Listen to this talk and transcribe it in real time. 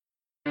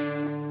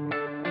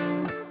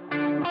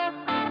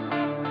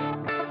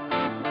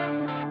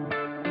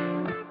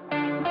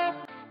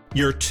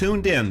You're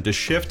tuned in to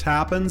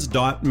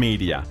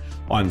shifthappens.media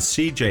on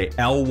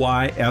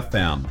CJLY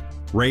FM,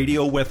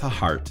 Radio with a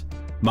Heart.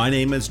 My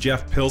name is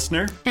Jeff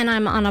Pilsner. And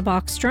I'm Anna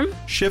Bockstrom.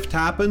 Shift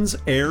Happens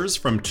airs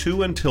from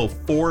 2 until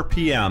 4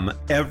 p.m.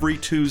 every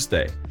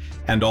Tuesday,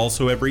 and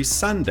also every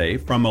Sunday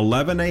from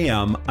 11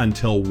 a.m.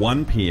 until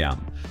 1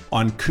 p.m.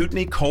 on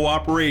Kootenai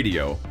Co-op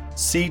Radio,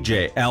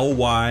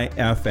 CJLY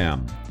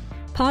FM.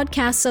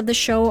 Podcasts of the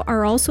show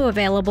are also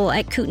available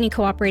at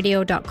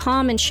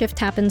kootenaicoop.radio.com and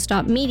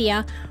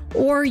shifthappens.media,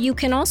 or you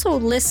can also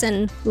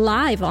listen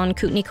live on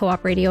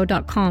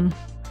kootenaicoop.radio.com.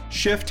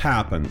 Shift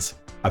Happens,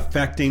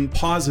 affecting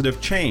positive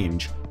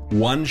change,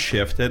 one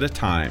shift at a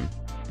time.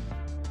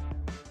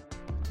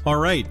 All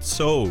right,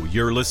 so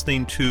you're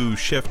listening to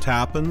Shift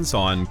Happens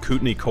on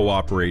Kootenai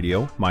Co-op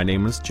Radio. My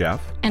name is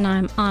Jeff. And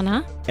I'm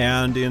Anna.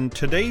 And in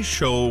today's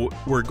show,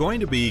 we're going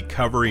to be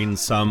covering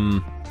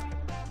some,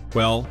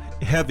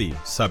 heavy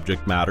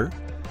subject matter.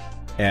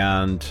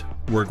 And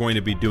we're going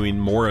to be doing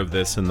more of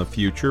this in the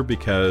future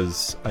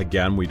because,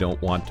 again, we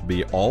don't want to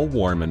be all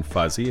warm and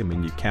fuzzy. I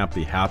mean, you can't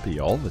be happy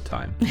all the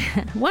time.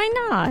 Why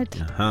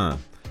not?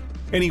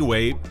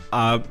 Anyway,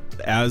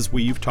 as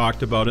we've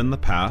talked about in the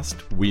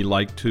past, we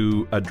like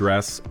to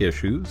address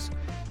issues.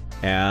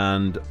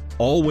 And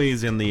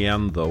always in the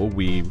end, though,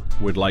 we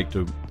would like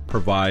to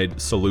provide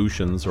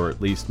solutions or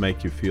at least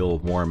make you feel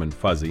warm and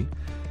fuzzy.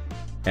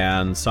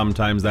 And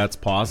sometimes that's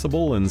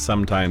possible and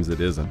sometimes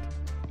it isn't.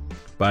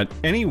 But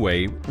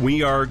anyway,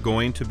 we are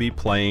going to be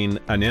playing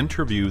an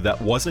interview that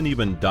wasn't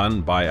even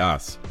done by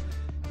us.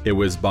 It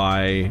was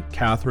by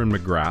Catherine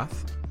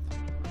McGrath,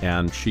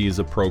 and she's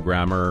a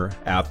programmer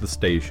at the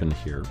station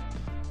here.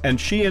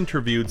 And she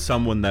interviewed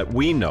someone that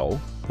we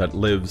know that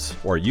lives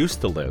or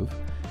used to live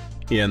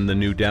in the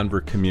New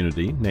Denver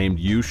community named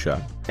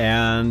Yusha.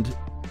 And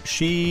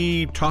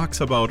she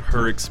talks about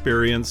her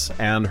experience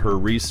and her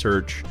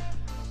research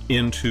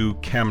into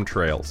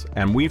chemtrails.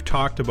 And we've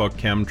talked about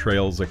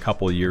chemtrails a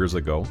couple years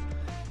ago.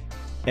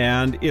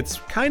 And it's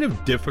kind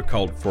of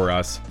difficult for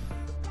us.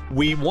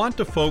 We want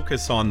to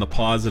focus on the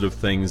positive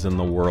things in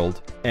the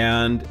world.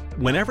 And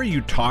whenever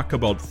you talk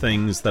about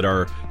things that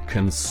are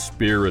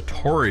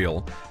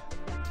conspiratorial,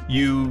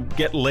 you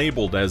get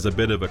labeled as a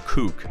bit of a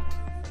kook.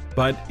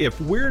 But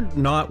if we're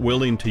not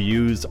willing to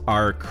use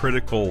our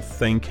critical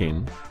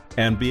thinking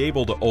and be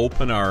able to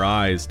open our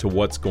eyes to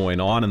what's going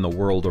on in the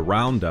world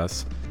around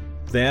us,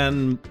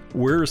 then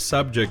we're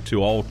subject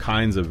to all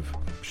kinds of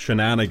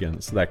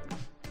shenanigans that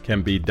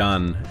can be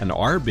done and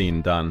are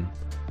being done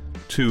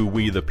to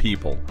we the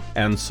people.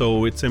 And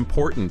so it's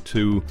important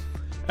to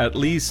at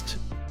least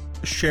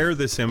share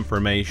this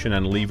information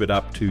and leave it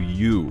up to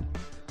you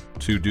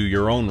to do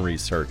your own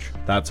research.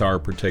 That's our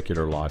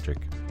particular logic.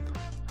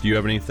 Do you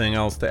have anything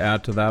else to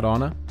add to that,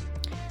 Anna?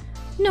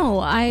 No,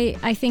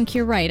 I think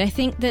you're right. I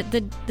think that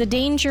the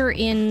danger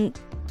in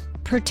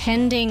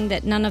pretending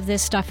that none of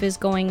this stuff is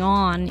going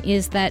on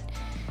is that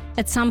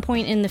at some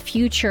point in the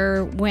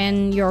future,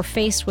 when you're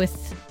faced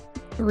with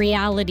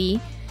reality,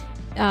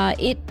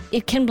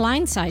 it can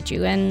blindside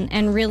you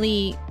and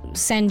really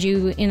send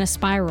you in a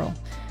spiral.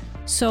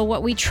 So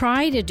what we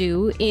try to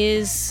do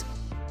is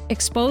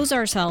expose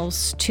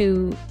ourselves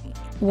to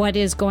what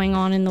is going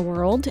on in the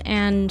world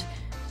and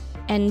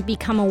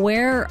become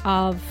aware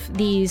of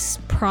these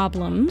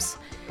problems,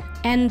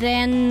 and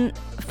then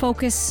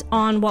focus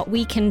on what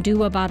we can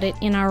do about it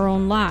in our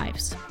own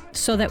lives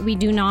so that we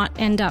do not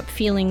end up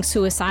feeling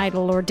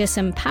suicidal or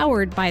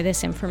disempowered by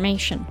this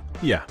information.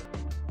 Yeah.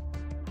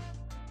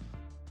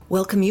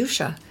 Welcome,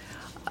 Yusha.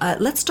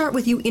 Let's start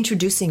with you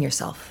introducing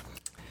yourself.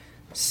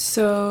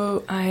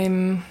 So my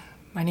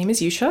name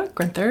is Yusha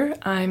Grunther.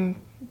 I'm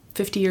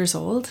 50 years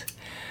old.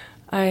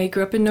 I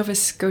grew up in Nova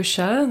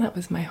Scotia. That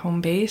was my home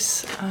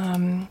base.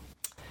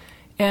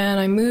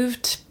 And I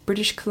moved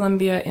British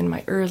Columbia in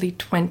my early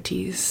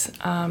 20s.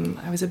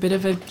 I was a bit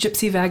of a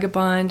gypsy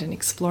vagabond and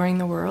exploring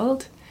the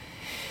world,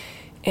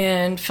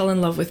 and fell in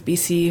love with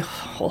BC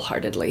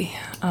wholeheartedly.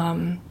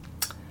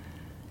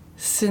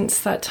 Since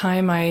that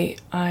time,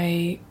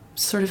 I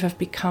sort of have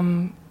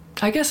become,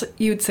 I guess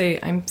you would say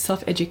I'm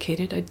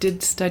self-educated. I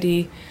did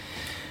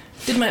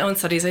my own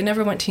studies. I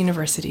never went to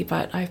university,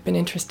 but I've been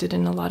interested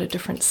in a lot of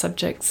different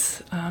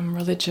subjects,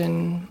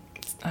 religion,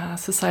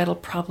 societal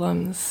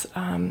problems.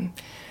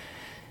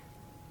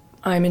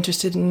 I'm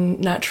interested in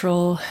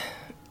natural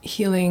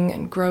healing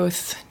and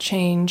growth,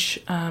 change.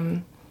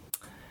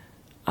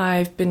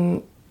 I've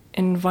been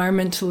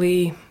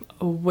environmentally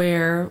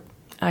aware.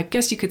 I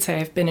guess you could say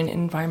I've been an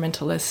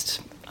environmentalist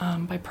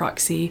by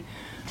proxy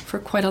for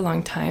quite a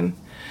long time.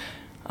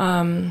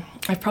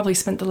 I've probably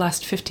spent the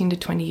last 15 to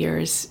 20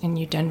 years in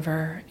New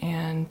Denver,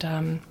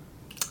 and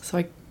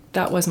so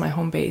that was my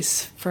home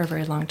base for a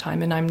very long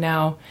time, and I'm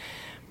now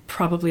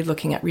probably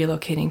looking at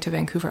relocating to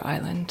Vancouver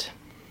Island.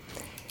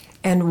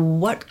 And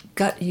what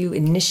got you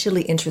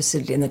initially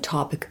interested in the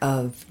topic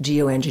of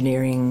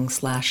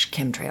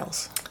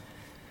geoengineering/chemtrails?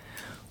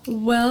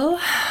 Well,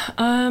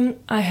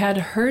 I had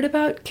heard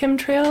about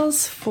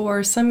chemtrails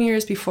for some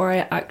years before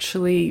I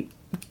actually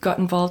got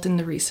involved in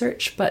the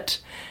research. But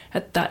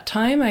at that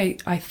time,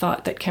 I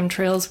thought that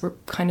chemtrails were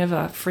kind of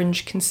a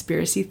fringe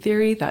conspiracy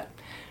theory that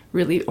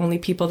really only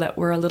people that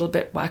were a little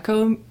bit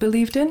wacko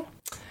believed in.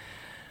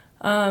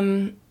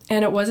 And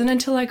it wasn't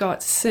until I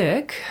got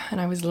sick and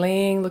I was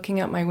looking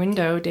out my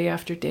window day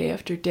after day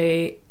after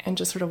day and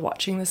just sort of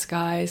watching the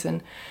skies,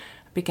 and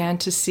began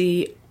to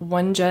see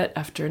one jet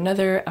after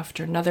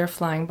another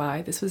flying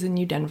by. This was in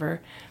New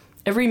Denver.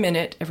 Every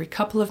minute, every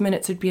couple of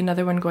minutes, there'd be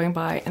another one going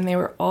by, and they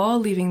were all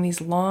leaving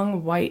these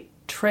long white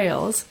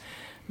trails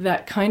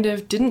that kind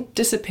of didn't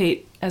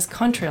dissipate as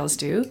contrails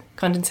do,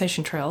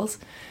 condensation trails.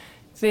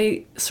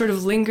 They sort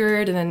of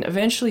lingered and then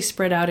eventually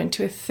spread out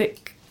into a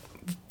thick,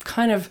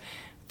 kind of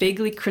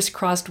vaguely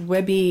crisscrossed,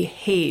 webby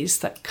haze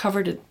that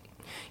covered it.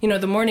 You know,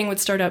 the morning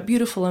would start out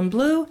beautiful and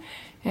blue,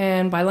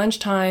 and by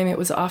lunchtime it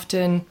was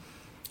often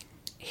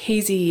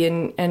hazy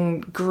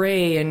and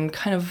gray and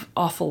kind of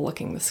awful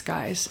looking, the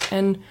skies.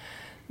 And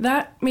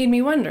that made me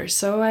wonder.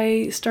 So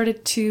I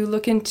started to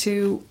look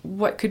into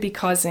what could be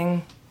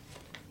causing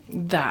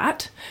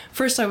that.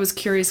 First, I was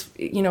curious,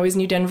 you know, is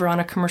New Denver on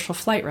a commercial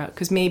flight route?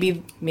 Because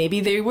maybe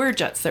they were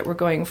jets that were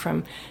going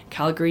from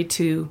Calgary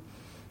to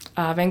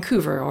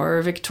Vancouver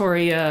or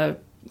Victoria,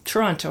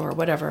 Toronto, or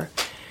whatever.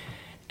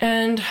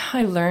 And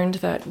I learned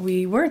that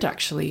we weren't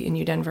actually in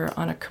New Denver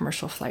on a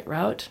commercial flight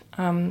route.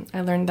 I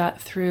learned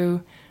that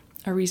through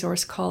a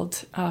resource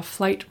called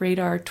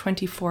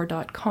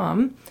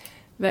flightradar24.com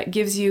that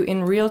gives you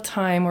in real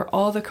time where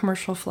all the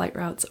commercial flight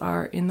routes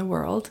are in the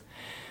world.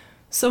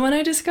 So when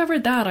I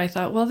discovered that, I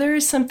thought, well, there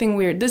is something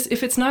weird.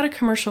 If it's not a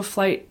commercial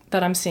flight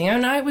that I'm seeing,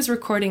 and I was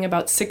recording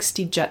about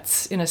 60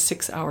 jets in a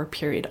 6-hour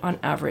period on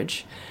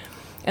average.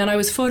 And I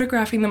was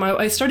photographing them.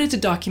 I started to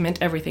document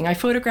everything. I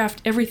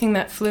photographed everything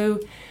that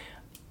flew.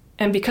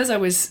 And because I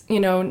was,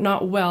 you know,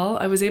 not well,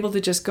 I was able to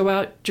just go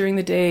out during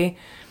the day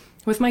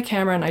with my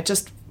camera, and I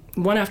just,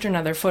 one after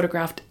another,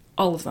 photographed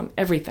all of them,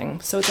 everything.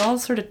 So it's all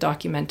sort of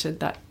documented,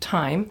 that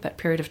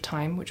period of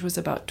time, which was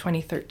about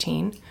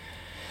 2013.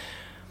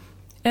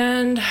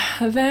 And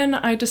then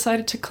I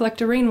decided to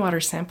collect a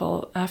rainwater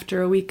sample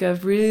after a week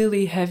of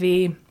really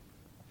heavy,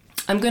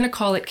 I'm going to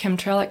call it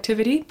chemtrail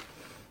activity,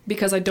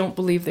 because I don't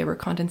believe they were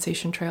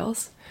condensation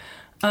trails.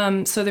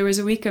 So there was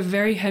a week of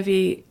very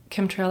heavy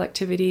chemtrail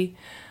activity.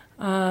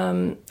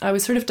 I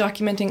was sort of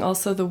documenting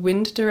also the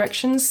wind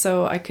directions,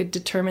 so I could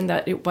determine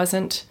that it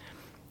wasn't,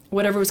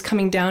 whatever was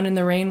coming down in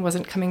the rain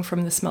wasn't coming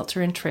from the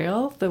Smelterin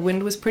Trail. The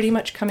wind was pretty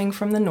much coming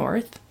from the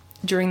north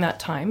during that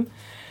time.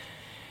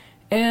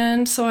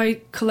 And so I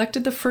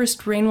collected the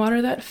first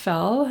rainwater that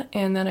fell,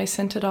 and then I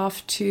sent it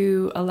off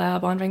to a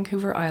lab on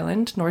Vancouver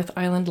Island, North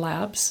Island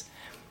Labs.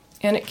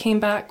 And it came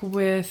back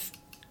with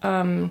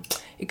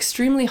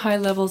extremely high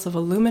levels of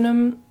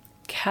aluminum,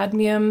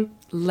 cadmium,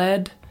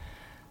 lead.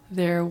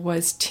 There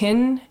was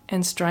tin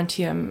and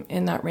strontium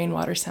in that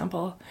rainwater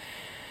sample.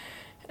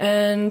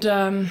 And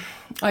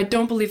I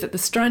don't believe that the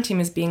strontium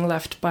is being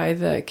left by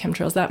the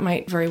chemtrails. That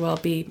might very well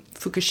be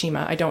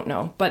Fukushima. I don't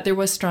know. But there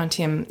was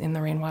strontium in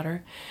the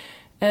rainwater.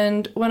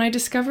 And when I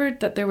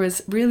discovered that there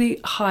was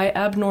really high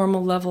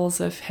abnormal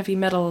levels of heavy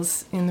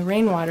metals in the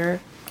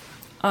rainwater,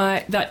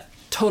 that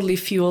totally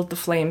fueled the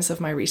flames of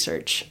my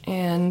research.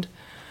 And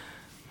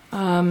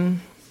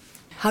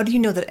how do you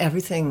know that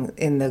everything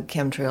in the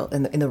chemtrail,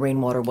 in the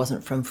rainwater,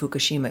 wasn't from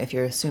Fukushima, if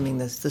you're assuming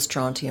the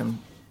strontium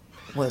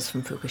was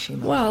from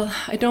Fukushima? Well,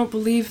 I don't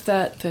believe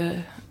that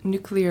the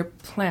nuclear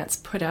plants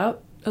put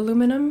out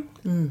aluminum,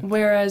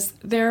 whereas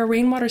there are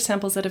rainwater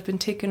samples that have been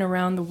taken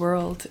around the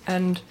world,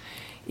 and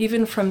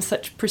even from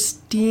such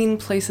pristine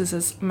places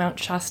as Mount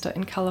Shasta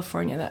in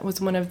California. That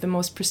was one of the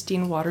most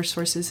pristine water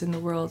sources in the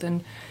world,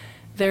 and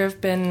there have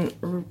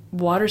been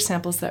water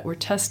samples that were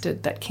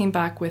tested that came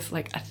back with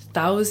like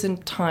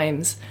 1,000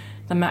 times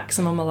the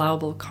maximum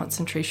allowable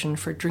concentration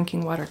for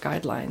drinking water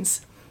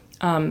guidelines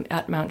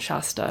at Mount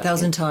Shasta.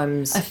 1,000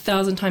 times?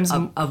 1,000 times.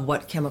 Of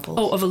what chemicals?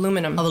 Oh, of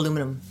aluminum. Of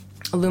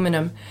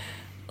aluminum.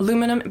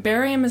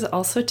 Barium is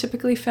also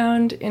typically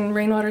found in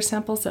rainwater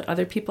samples that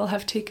other people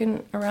have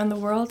taken around the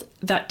world.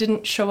 That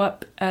didn't show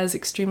up as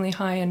extremely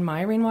high in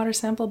my rainwater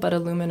sample, but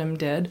aluminum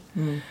did.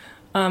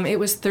 It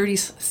was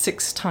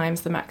 36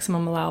 times the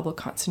maximum allowable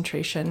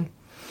concentration.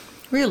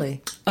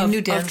 Really? Of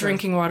New Denver?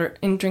 drinking water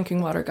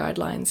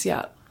guidelines,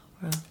 yeah.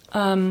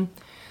 Wow.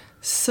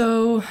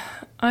 So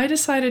I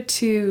decided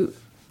to,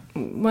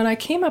 when I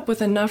came up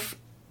with enough,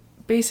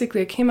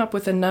 basically I came up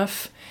with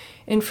enough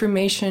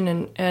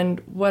information and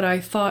what I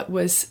thought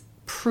was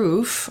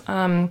proof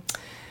that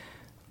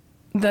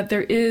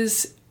there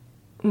is,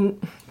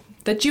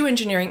 that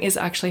geoengineering is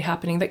actually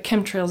happening, that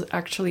chemtrails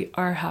actually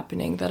are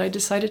happening, that I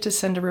decided to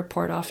send a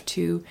report off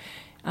to,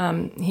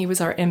 he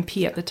was our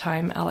MP at the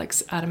time,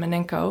 Alex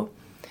Adamanenko.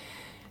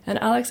 And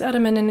Alex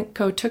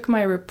Adamanenko took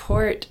my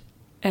report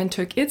and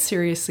took it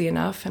seriously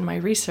enough and my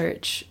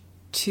research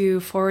to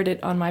forward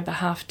it on my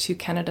behalf to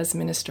Canada's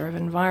Minister of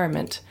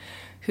Environment,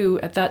 who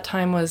at that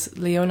time was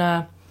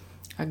Leona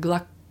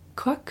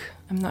Aglakwak.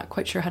 I'm not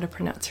quite sure how to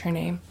pronounce her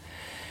name.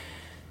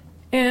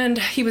 And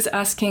he was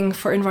asking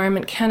for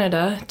Environment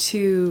Canada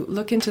to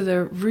look into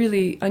the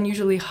really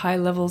unusually high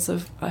levels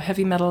of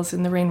heavy metals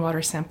in the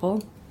rainwater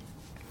sample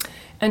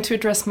and to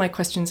address my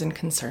questions and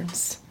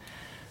concerns,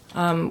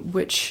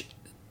 which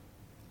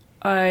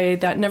I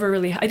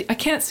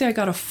can't say I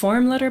got a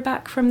form letter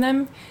back from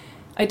them.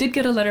 I did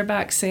get a letter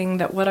back saying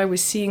that what I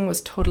was seeing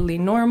was totally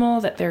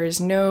normal, that there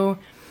is no...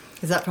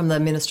 Is that from the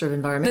Minister of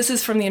Environment? This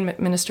is from the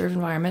Minister of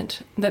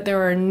Environment, that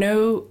there are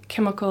no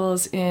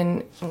chemicals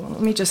in... Well,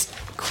 let me just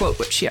quote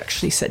what she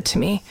actually said to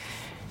me.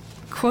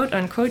 Quote,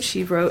 unquote,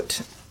 she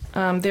wrote,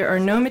 there are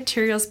no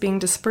materials being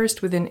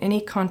dispersed within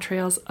any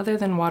contrails other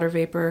than water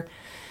vapor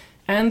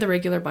and the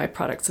regular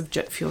byproducts of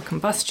jet fuel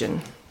combustion.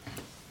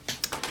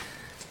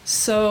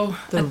 So...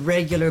 The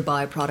regular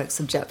byproducts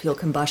of jet fuel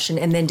combustion.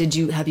 And then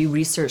have you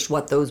researched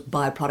what those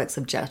byproducts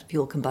of jet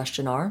fuel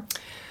combustion are?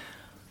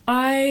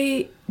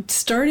 I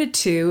started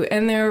to,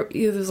 and there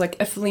was like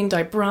ethylene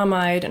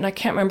dibromide, and I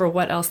can't remember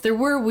what else. There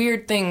were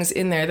weird things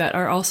in there that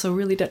are also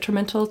really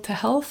detrimental to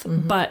health,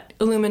 but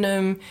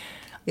aluminum...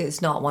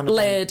 It's not one of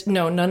lead, them.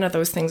 no, none of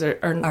those things are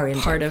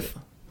part of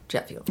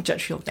jet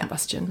fuel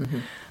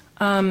combustion.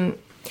 And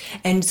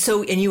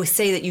you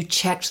say that you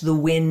checked the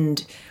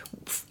wind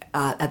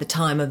at the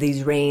time of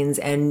these rains,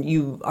 and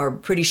you are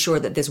pretty sure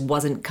that this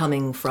wasn't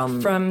coming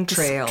from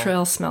trail.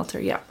 Trail smelter.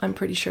 Yeah, I'm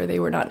pretty sure they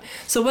were not.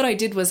 So what I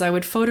did was I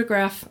would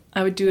photograph.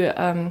 I would do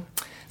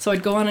so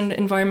I'd go on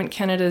Environment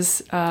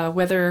Canada's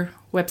weather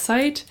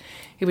website.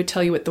 It would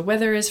tell you what the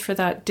weather is for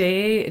that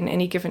day in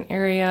any given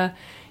area.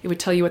 It would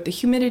tell you what the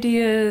humidity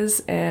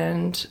is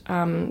and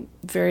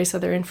various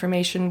other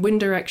information,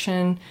 wind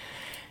direction,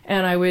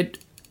 and I would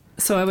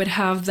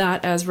have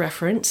that as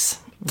reference.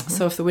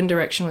 So if the wind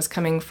direction was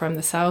coming from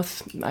the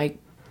south, I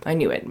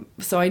knew it.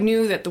 So I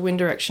knew that the wind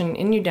direction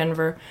in New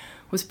Denver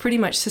was pretty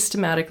much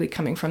systematically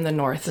coming from the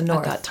north at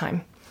that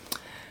time.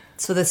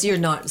 So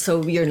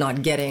you're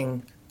not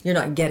getting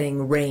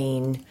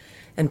rain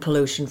and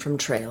pollution from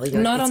trail.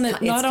 Not on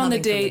the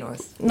day,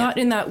 not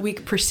in that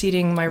week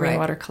preceding my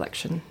rainwater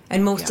collection.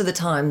 And most of the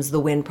times, the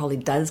wind probably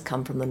does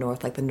come from the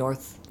north, like the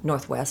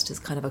northwest is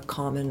kind of a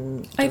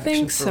common direction. I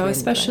think for so, wind,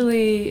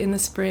 especially right? in the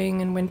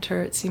spring and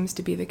winter. It seems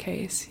to be the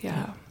case.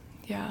 Yeah.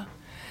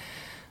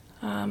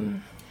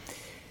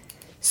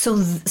 So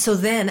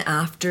then,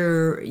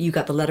 after you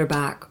got the letter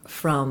back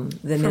from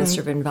the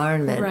Minister of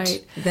Environment,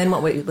 right. Then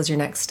what was your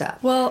next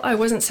step? Well, I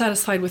wasn't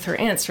satisfied with her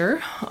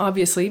answer,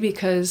 obviously,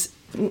 because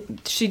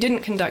she didn't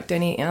conduct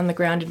any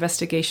on-the-ground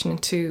investigation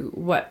into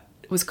what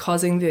was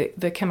causing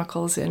the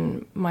chemicals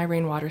in my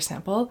rainwater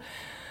sample.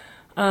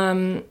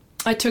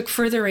 I took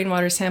further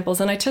rainwater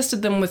samples, and I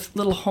tested them with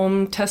little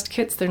home test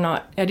kits.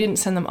 I didn't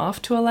send them off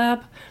to a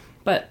lab,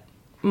 but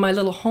my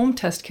little home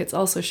test kits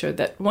also showed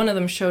that one of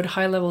them showed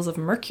high levels of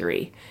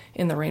mercury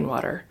in the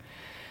rainwater.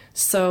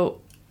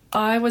 So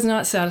I was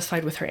not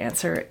satisfied with her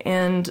answer,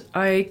 and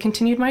I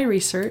continued my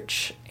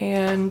research.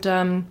 And,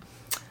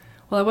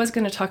 I was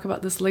going to talk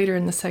about this later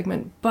in the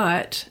segment,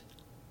 but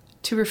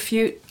to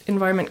refute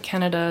Environment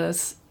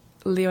Canada's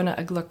Leona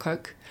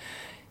Aglukuk,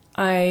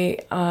 I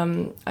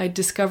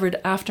discovered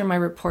after my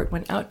report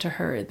went out to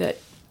her that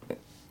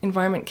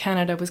Environment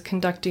Canada was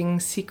conducting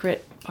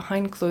secret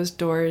behind closed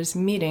doors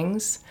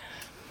meetings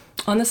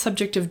on the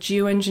subject of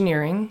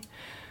geoengineering,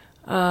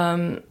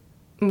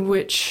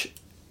 which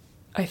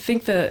I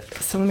think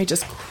so let me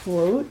just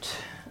quote.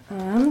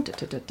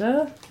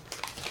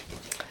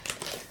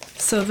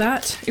 So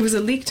it was a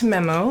leaked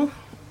memo.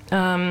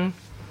 Where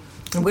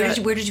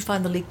did you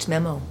find the leaked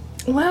memo?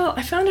 Well,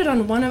 I found it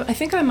on I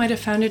think I might have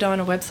found it on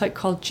a website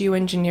called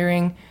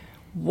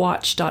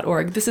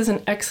geoengineeringwatch.org. This is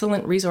an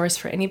excellent resource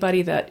for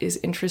anybody that is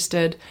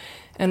interested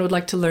and would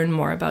like to learn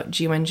more about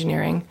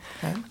geoengineering.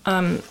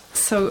 Okay.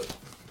 So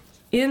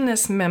in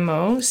this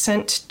memo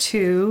sent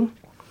to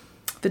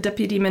the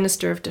Deputy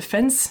Minister of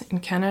Defense in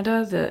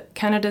Canada, the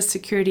Canada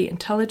Security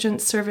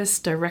Intelligence Service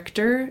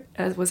Director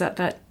was at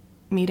that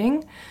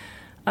meeting.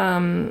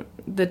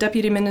 The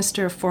Deputy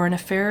Minister of Foreign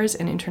Affairs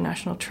and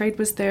International Trade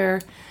was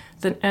there,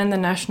 and the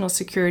National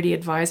Security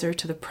Advisor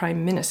to the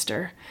Prime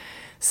Minister.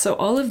 So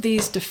all of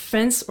these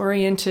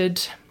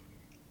defense-oriented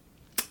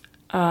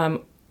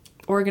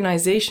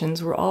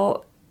organizations were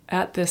all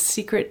at this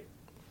secret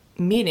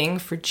meeting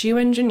for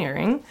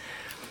geoengineering.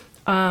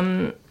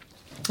 And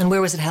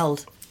where was it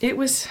held?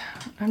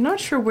 I'm not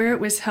sure where it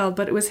was held,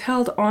 but it was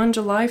held on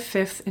July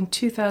 5th in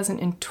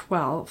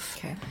 2012.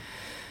 Okay.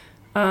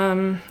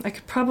 I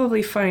could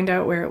probably find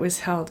out where it was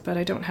held, but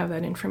I don't have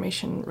that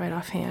information right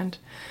offhand.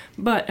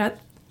 But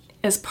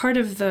as part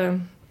of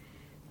the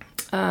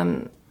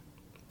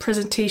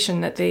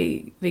presentation that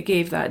they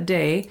gave that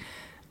day,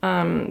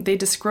 they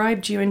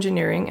described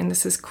geoengineering, and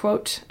this is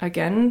quote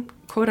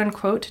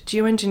unquote,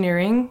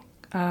 geoengineering,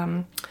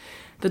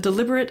 the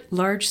deliberate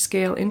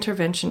large-scale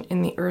intervention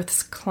in the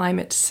Earth's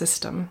climate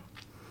system.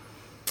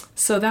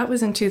 So that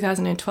was in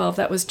 2012.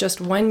 That was just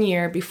 1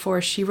 year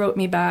before she wrote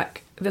me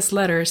back this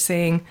letter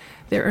saying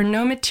there are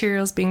no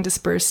materials being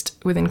dispersed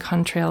within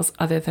contrails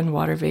other than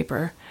water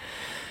vapor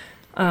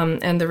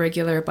and the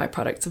regular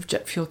byproducts of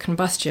jet fuel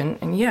combustion.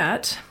 And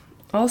yet,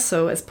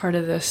 also, as part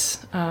of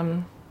this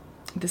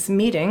this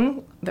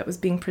meeting that was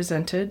being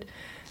presented,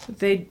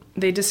 they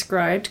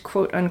described,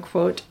 quote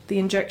unquote, the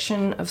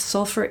injection of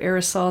sulfur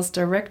aerosols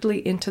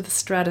directly into the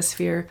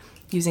stratosphere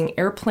using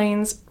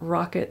airplanes,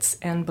 rockets,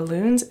 and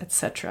balloons,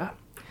 etc.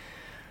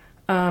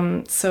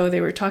 So they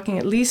were talking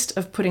at least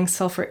of putting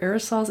sulfur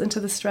aerosols into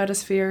the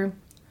stratosphere.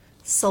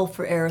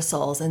 Sulfur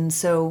aerosols. And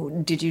so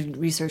did you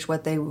research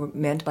what they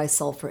meant by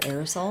sulfur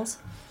aerosols?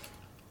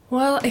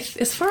 Well,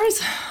 as far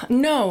as,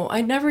 no,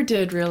 I never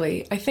did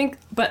really. I think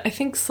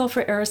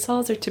sulfur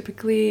aerosols are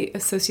typically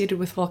associated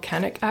with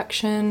volcanic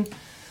action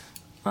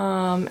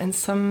and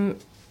some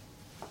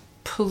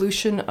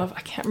pollution of, I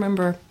can't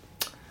remember.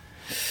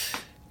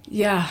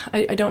 Yeah,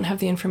 I don't have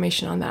the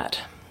information on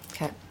that.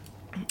 Okay.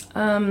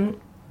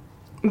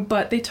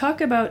 But they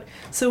talk about,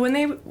 so when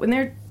they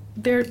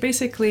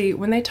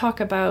talk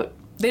about,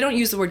 they don't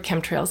use the word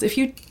chemtrails. If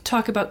you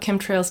talk about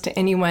chemtrails to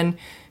anyone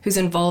who's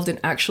involved in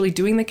actually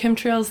doing the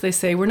chemtrails, they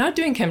say, we're not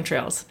doing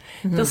chemtrails.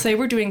 Mm-hmm. They'll say,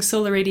 we're doing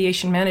solar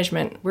radiation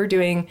management. We're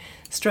doing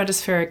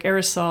stratospheric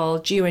aerosol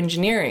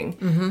geoengineering.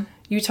 Mm-hmm.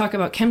 You talk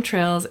about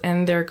chemtrails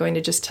and they're going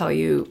to just tell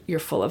you you're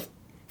full of,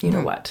 you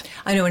know what.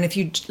 I know, and if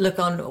you look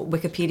on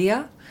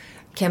Wikipedia,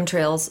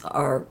 chemtrails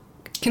are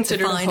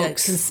considered a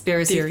hoax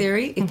conspiracy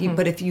theory.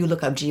 But if you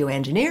look up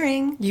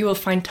geoengineering, you will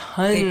find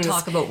tons. They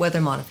talk about weather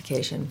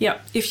modification. Yeah,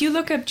 if you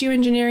look up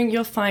geoengineering,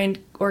 you'll find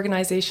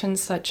organizations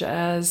such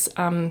as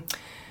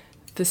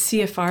the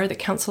CFR, the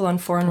Council on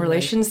Foreign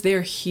Relations.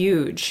 They're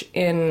huge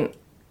in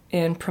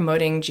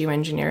promoting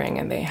geoengineering,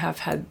 and they have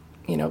had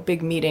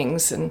big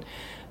meetings and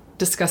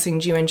discussing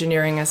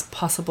geoengineering as a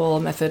possible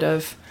method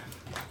of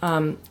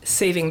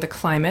saving the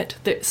climate.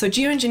 So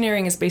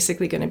geoengineering is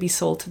basically going to be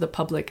sold to the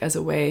public as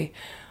a way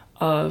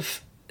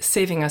of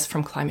saving us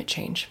from climate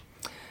change.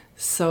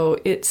 So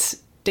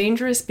it's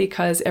dangerous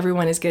because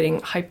everyone is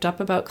getting hyped up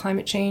about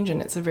climate change,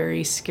 and it's a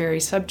very scary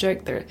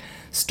subject.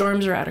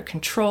 Storms are out of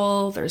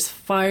control. There's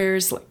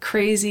fires like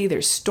crazy.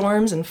 There's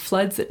storms and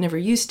floods that never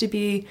used to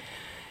be.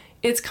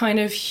 It's kind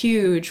of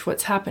huge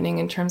what's happening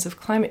in terms of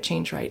climate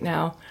change right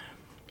now.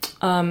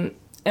 And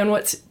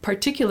what's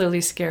particularly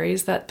scary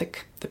is that the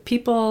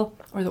people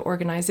or the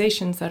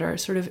organizations that are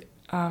sort of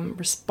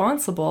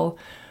responsible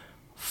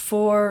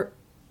for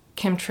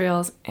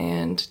chemtrails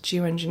and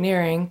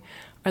geoengineering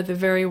are the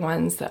very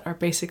ones that are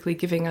basically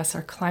giving us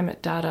our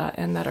climate data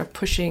and that are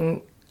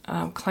pushing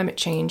climate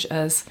change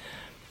as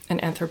an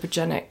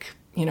anthropogenic,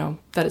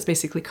 that is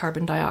basically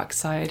carbon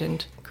dioxide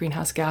and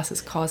greenhouse gases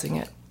causing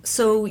it.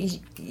 So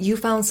you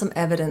found some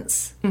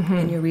evidence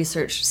in your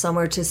research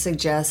somewhere to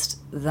suggest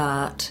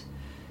that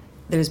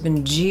there's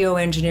been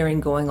geoengineering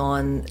going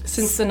on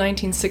since the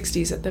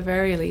 1960s at the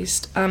very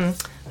least. I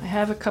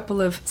have a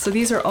couple of, so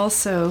these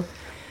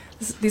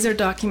are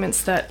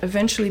documents that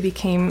eventually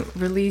became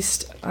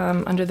released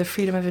under the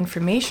Freedom of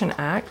Information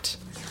Act.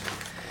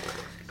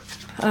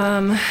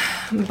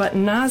 But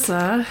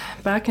NASA,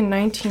 back in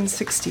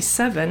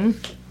 1967,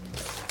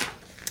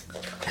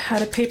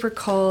 had a paper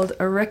called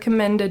A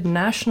Recommended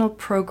National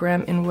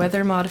Program in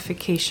Weather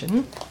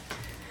Modification.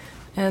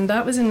 And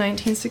that was in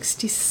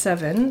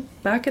 1967.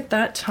 Back at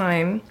that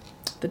time,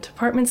 the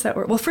departments that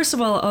were... Well, first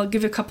of all, I'll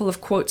give a couple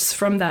of quotes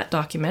from that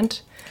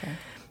document. Okay.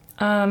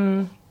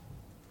 Let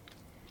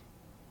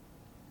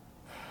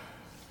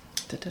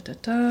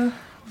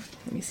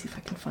me see if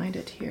I can find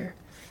it here.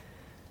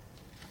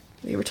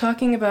 They were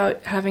talking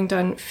about having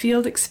done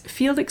field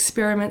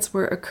experiments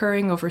were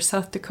occurring over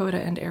South Dakota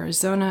and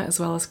Arizona, as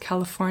well as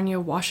California,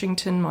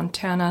 Washington,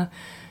 Montana,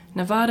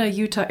 Nevada,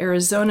 Utah,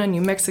 Arizona, New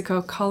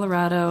Mexico,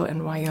 Colorado,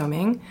 and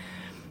Wyoming,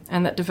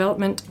 and that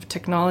development of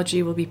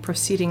technology will be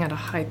proceeding at a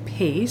high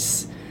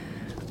pace.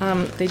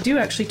 They do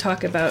actually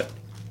talk about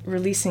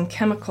releasing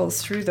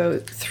chemicals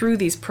through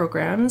these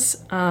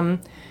programs.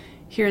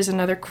 Here's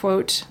another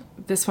quote.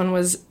 This one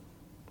was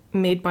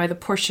made by the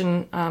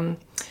portion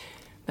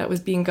that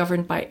was being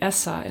governed by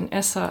ESSA. And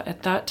ESSA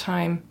at that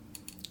time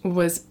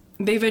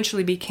they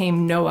eventually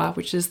became NOAA,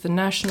 which is the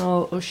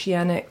National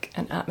Oceanic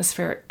and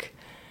Atmospheric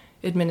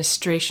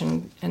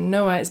Administration. And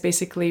NOAA is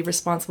basically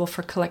responsible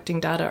for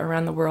collecting data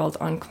around the world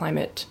on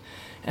climate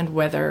and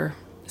weather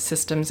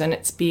systems. And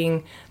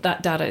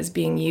that data is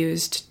being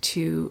used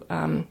to,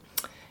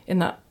 in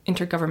the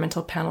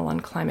Intergovernmental Panel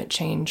on Climate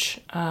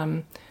Change,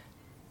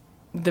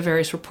 the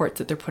various reports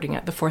that they're putting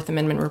out, the Fourth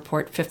Amendment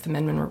report, Fifth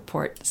Amendment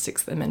report,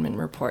 Sixth Amendment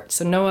report.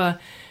 So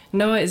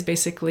NOAA is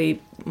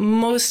basically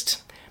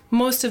most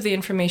of the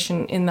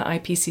information in the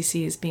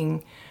IPCC is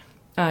being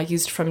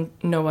used from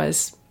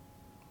NOAA's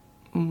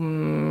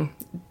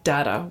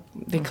data.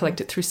 They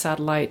collect it through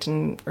satellite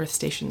and earth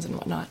stations and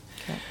whatnot.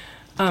 Okay.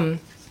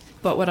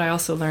 But what I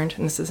also learned,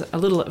 and this is a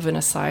little of an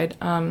aside,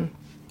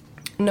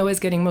 NOAA is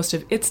getting most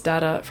of its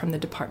data from the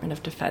Department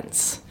of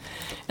Defense.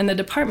 And the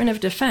Department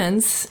of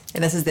Defense...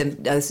 And this is the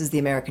American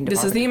Department.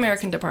 This is the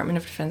American Department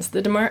of Defense.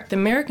 The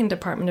American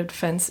Department of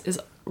Defense is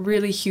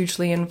really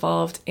hugely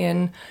involved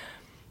in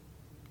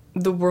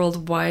the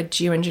worldwide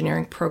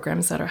geoengineering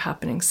programs that are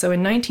happening. So in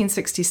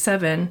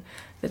 1967,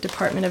 the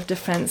Department of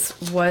Defense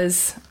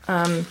was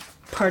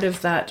part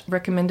of that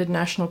recommended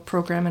national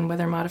program in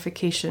weather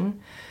modification.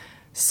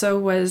 So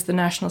was the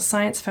National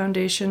Science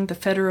Foundation, the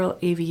Federal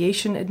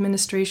Aviation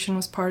Administration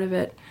was part of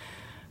it,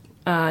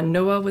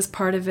 NOAA was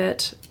part of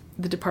it,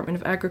 the Department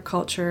of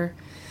Agriculture,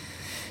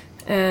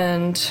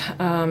 and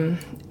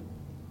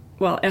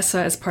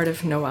ESSA is part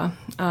of NOAA,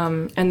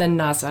 and then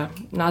NASA.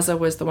 NASA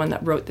was the one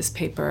that wrote this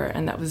paper,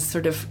 and that was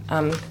sort of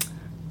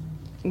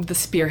the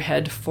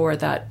spearhead for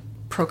that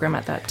program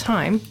at that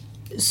time.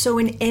 So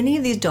in any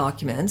of these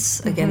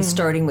documents, again,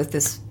 starting with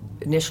this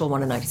initial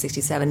one in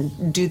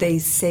 1967, do they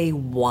say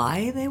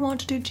why they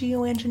want to do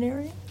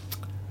geoengineering?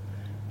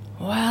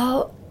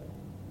 Well,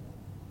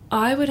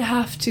 I would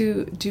have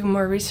to do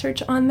more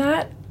research on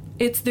that.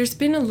 There's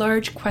been a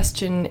large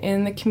question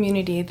in the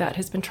community that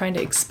has been trying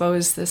to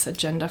expose this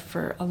agenda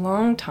for a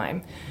long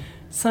time.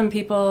 Some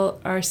people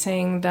are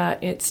saying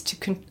that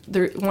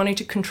they're wanting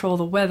to control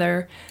the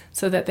weather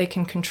so that they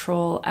can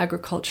control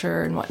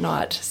agriculture and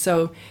whatnot.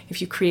 So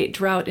if you create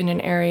drought in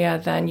an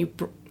area, then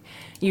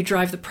you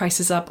drive the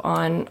prices up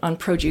on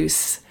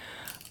produce.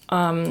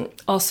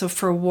 Also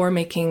for war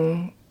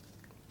making,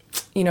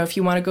 if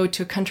you want to go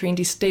to a country and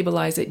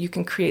destabilize it, you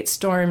can create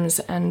storms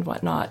and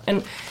whatnot.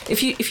 And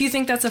if you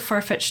think that's a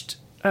far-fetched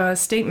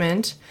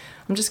statement,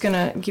 I'm just going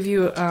to give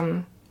you,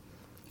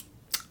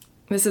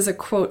 this is a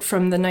quote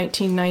from the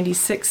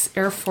 1996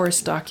 Air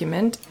Force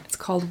document. It's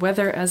called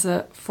Weather as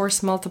a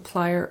Force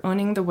Multiplier,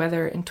 Owning the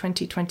Weather in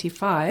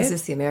 2025. Is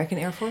this the American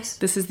Air Force?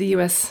 This is the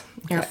U.S.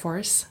 Air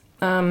Force.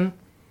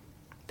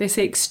 They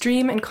say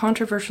extreme and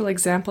controversial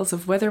examples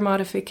of weather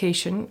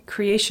modification,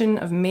 creation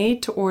of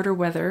made-to-order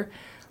weather,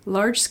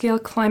 large-scale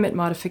climate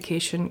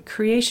modification,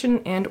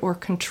 creation and or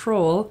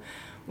control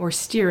or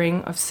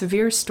steering of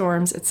severe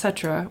storms,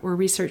 etc., were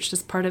researched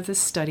as part of this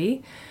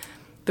study.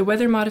 The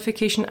weather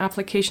modification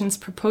applications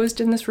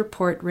proposed in this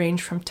report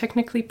range from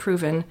technically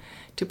proven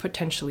to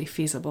potentially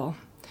feasible.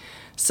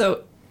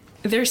 So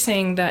they're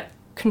saying that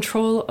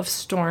control of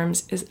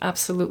storms is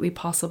absolutely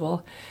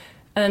possible.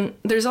 And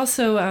there's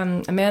also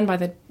a man by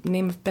the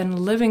name of Ben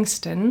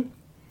Livingston.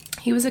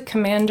 He was a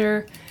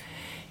commander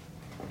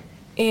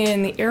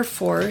in the Air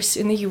Force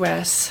in the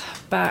U.S.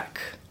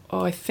 back,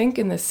 I think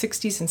in the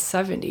 60s and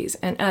 70s.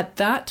 And at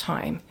that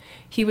time,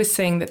 he was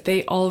saying that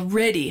they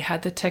already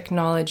had the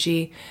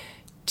technology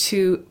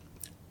to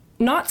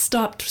not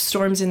stop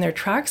storms in their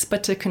tracks,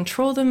 but to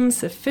control them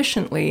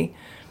sufficiently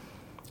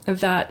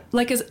that,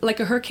 like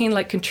a hurricane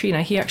like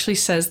Katrina, he actually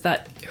says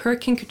that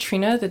Hurricane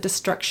Katrina, the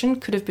destruction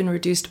could have been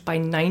reduced by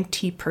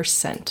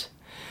 90%.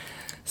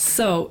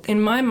 So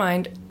in my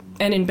mind,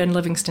 and in Ben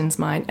Livingston's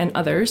mind and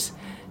others,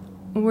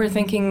 we're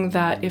thinking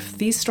that if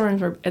these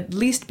storms are at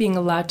least being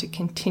allowed to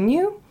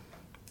continue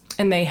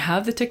and they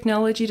have the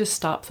technology to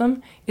stop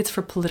them, it's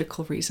for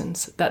political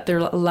reasons, that they're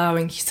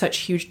allowing such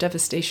huge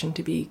devastation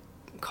to be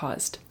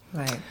caused.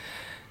 Right.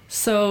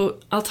 So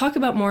I'll talk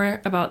about more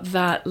about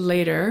that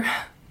later,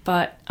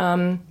 but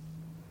I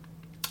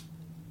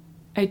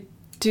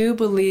do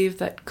believe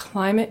that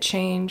climate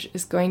change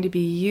is going to be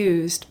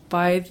used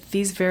by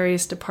these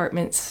various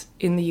departments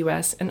in the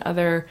US and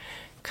other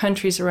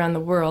countries around the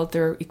world,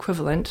 their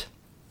equivalent,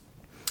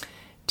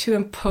 to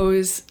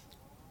impose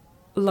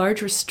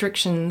large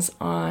restrictions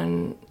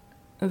on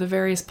the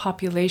various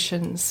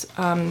populations.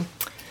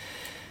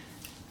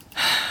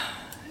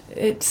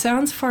 It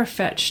sounds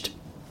far-fetched,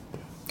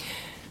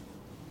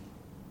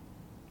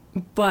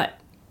 but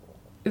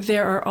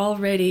there are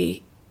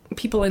already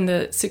people in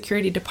the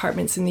security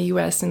departments in the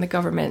US and the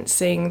government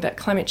saying that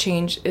climate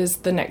change is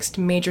the next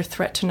major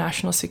threat to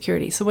national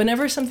security. So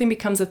whenever something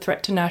becomes a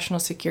threat to national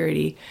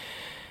security,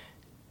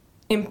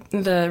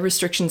 the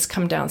restrictions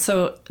come down.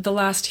 So the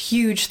last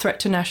huge threat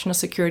to national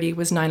security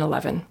was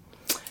 9/11.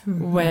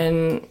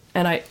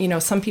 Mm-hmm.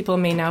 Some people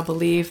may now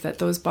believe that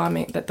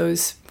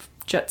those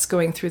jets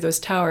going through those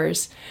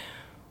towers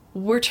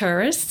were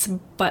terrorists,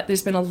 but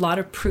there's been a lot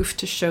of proof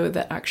to show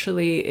that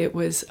actually it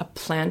was a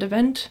planned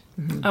event.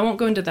 Mm-hmm. I won't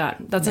go into that.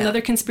 That's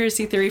another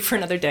conspiracy theory for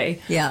another day.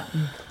 Yeah.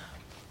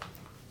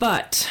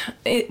 But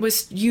it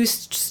was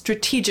used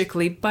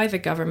strategically by the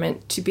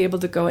government to be able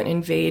to go and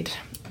invade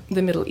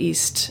the Middle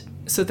East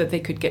so that they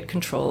could get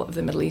control of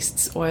the Middle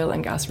East's oil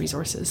and gas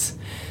resources.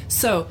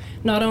 So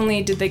not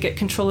only did they get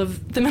control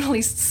of the Middle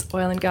East's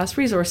oil and gas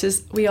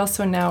resources, we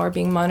also now are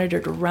being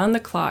monitored around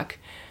the clock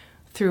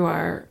through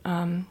our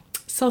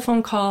cell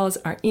phone calls.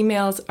 Our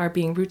emails are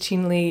being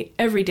routinely,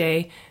 every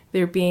day,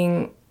 they're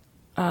being,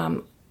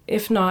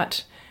 if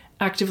not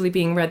actively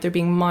being read, they're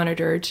being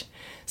monitored.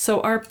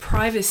 So our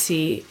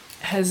privacy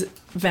has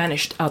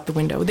vanished out the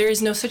window. There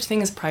is no such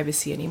thing as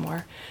privacy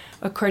anymore.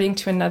 According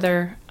to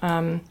another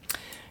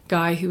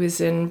guy who is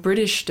in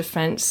British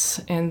defense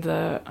in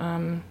the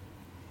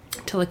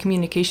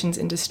telecommunications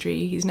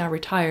industry, he's now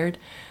retired,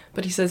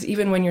 but he says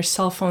even when your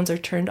cell phones are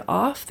turned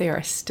off, they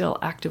are still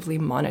actively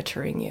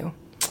monitoring you.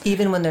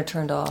 Even when they're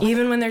turned off?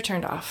 Even when they're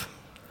turned off.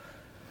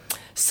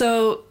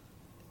 So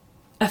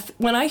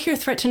when I hear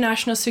threat to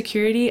national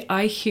security,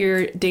 I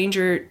hear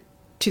danger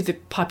to the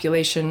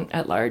population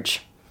at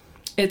large.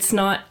 It's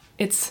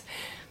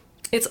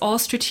all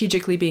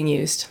strategically being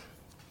used.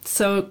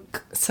 So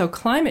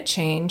climate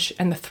change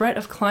and the threat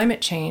of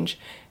climate change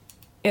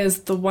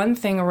is the one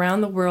thing around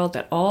the world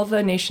that all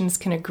the nations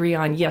can agree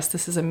on. Yes,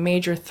 this is a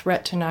major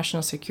threat to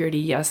national security.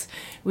 Yes,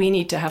 we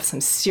need to have some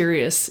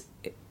serious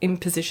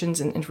impositions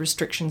and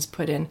restrictions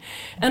put in.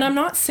 And I'm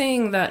not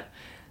saying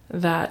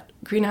that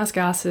greenhouse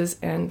gases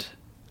and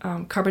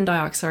carbon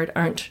dioxide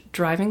aren't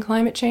driving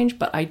climate change,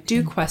 but I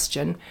do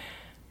question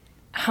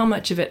how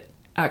much of it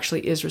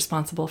actually is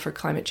responsible for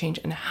climate change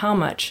and how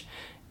much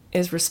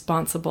is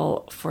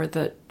responsible for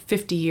the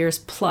 50 years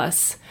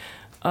plus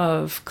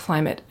of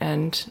climate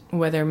and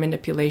weather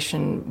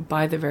manipulation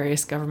by the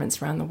various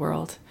governments around the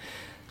world.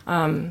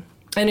 And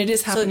it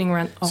is happening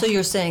around... So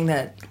you're saying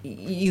that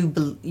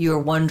you're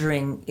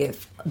wondering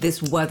if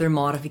this weather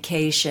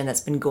modification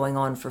that's been going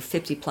on for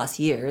 50 plus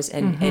years,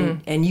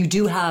 and you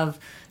do have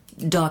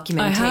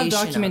documentation. I have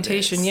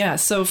documentation, yeah.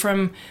 So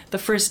from the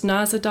first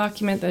NASA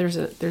document, there's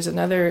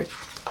another...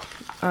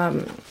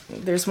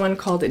 there's one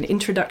called An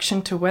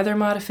Introduction to Weather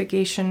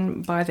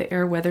Modification by the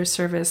Air Weather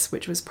Service,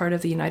 which was part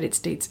of the United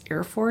States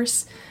Air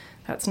Force.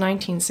 That's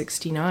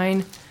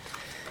 1969.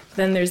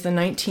 Then there's the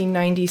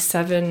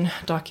 1997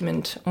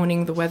 document,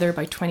 Owning the Weather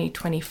by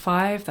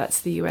 2025. That's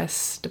the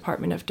U.S.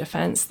 Department of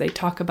Defense. They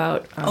talk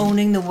about...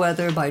 Owning the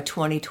Weather by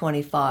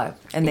 2025.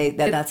 And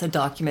that's a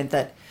document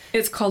that...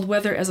 It's called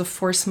Weather as a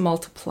Force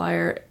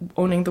Multiplier,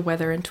 Owning the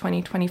Weather in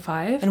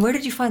 2025. And where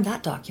did you find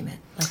that document?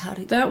 Like, how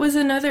did... That was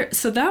another...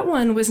 So that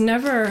one was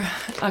never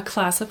a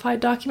classified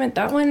document.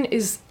 That one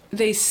is...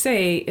 They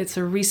say it's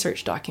a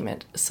research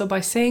document. So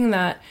by saying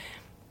that,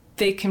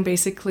 they can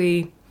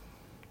basically...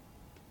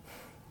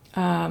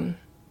 by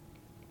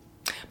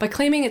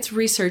claiming it's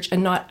research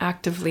and not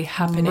actively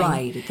happening...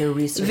 Right, they're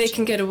researching. They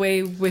can get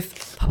away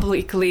with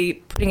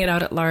publicly putting it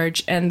out at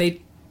large, and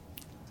they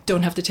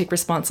don't have to take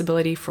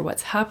responsibility for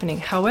what's happening.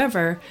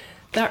 However,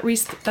 that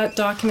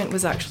document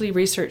was actually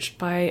researched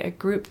by a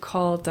group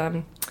called,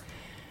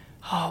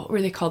 what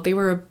were they called? They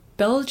were a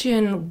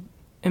Belgian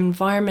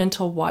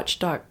environmental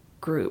watchdog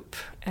group.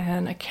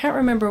 And I can't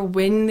remember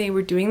when they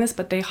were doing this,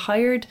 but they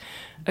hired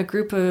a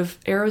group of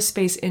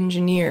aerospace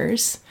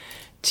engineers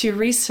to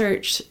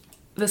research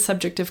the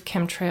subject of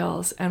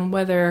chemtrails and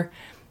whether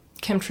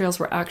chemtrails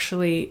were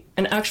actually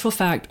an actual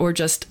fact or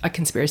just a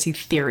conspiracy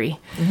theory.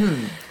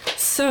 Mm-hmm.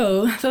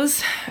 So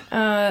those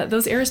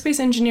aerospace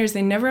engineers,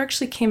 they never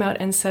actually came out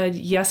and said,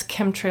 yes,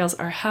 chemtrails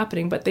are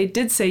happening, but they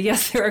did say,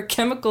 yes, there are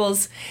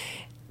chemicals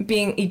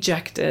being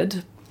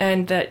ejected,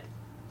 and that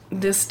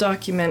this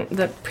document,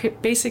 that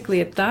basically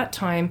at that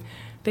time,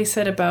 they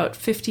said about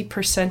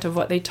 50% of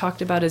what they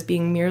talked about as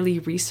being merely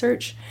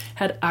research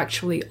had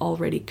actually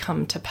already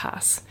come to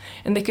pass.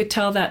 And they could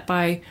tell that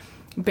by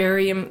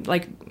barium,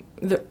 like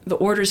the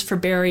orders for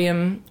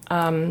barium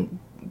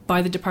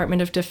by the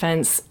Department of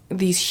Defense,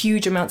 these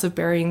huge amounts of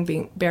barium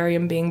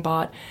being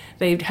bought.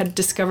 They had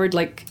discovered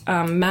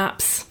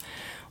maps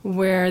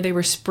where they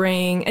were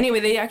spraying. Anyway,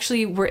 they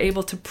actually were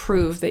able to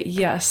prove that,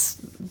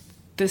 yes,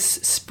 this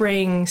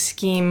spraying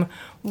scheme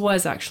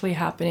was actually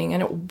happening,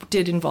 and it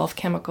did involve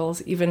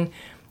chemicals, even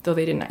though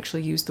they didn't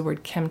actually use the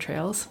word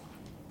chemtrails.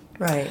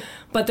 Right.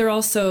 But they're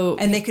also...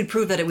 And they could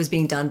prove that it was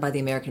being done by the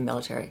American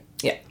military.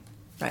 Yeah.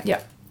 Right.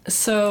 Yeah.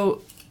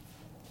 So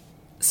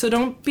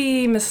don't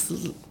be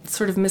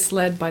sort of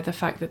misled by the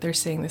fact that they're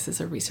saying this is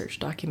a research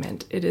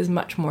document. It is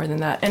much more than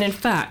that. And in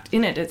fact,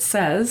 in it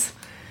says,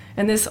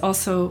 and this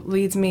also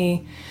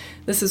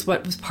this is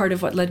what was part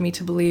of what led me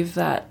to believe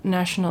that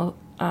national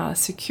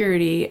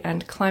security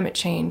and climate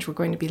change were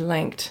going to be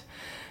linked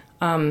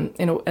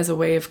as a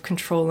way of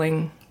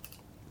controlling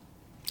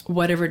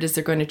whatever it is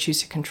they're going to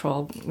choose to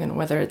control,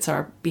 whether it's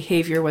our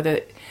behavior,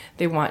 whether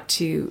they want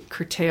to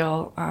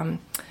curtail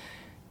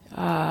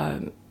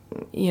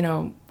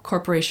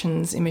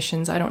corporations'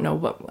 emissions. I don't know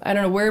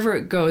wherever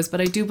it goes, but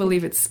I do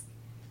believe it's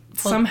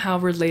somehow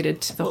related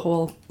to the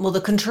whole. Well,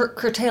 the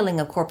curtailing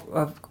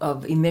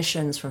of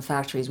emissions from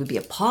factories would be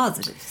a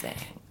positive thing.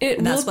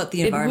 That's what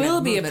the environmental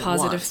movement It will be a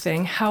positive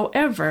thing.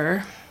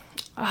 However,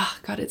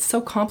 God, it's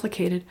so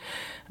complicated.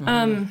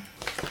 Mm-hmm.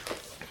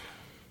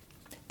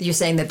 You're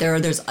saying that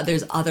there's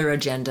other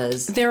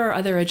agendas. There are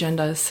other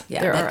agendas.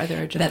 Yeah, there are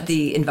other agendas that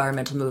the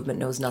environmental movement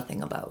knows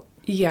nothing about.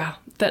 Yeah,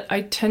 that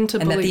I tend to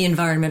believe. And that the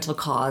environmental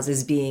cause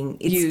is being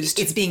used.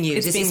 It's being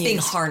used. It's being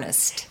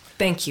harnessed.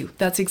 Thank you.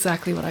 That's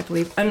exactly what I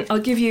believe. And I'll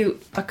give you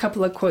a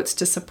couple of quotes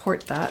to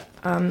support that.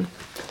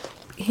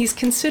 He's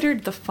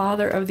considered the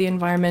father of the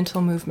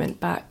environmental movement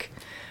back,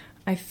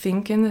 I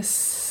think, in the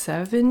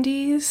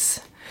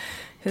 70s.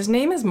 His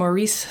name is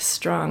Maurice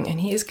Strong,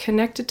 and he is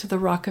connected to the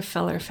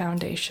Rockefeller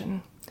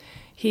Foundation.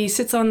 He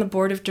sits on the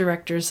board of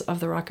directors of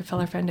the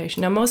Rockefeller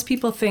Foundation. Now, most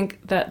people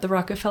think that the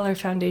Rockefeller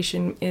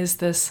Foundation is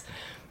this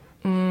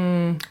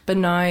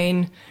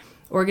benign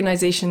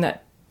organization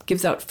that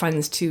gives out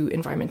funds to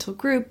environmental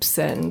groups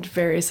and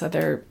various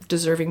other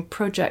deserving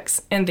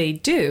projects, and they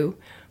do,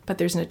 but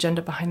there's an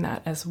agenda behind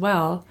that as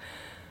well.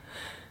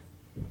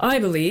 I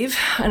believe,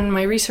 and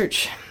my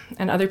research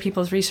and other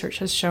people's research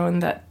has shown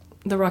that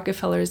the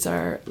Rockefellers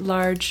are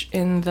large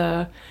in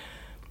the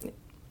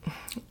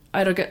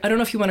I don't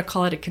know if you want to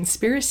call it a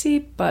conspiracy,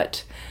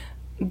 but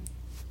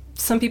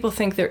some people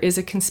think there is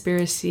a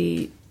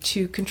conspiracy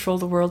to control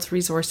the world's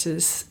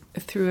resources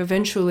through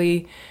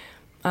eventually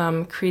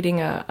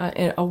creating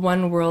a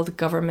one world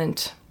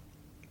government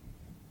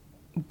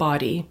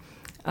body,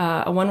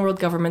 a one world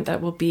government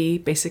that will be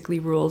basically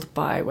ruled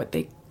by what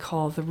they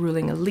call the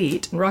ruling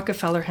elite. And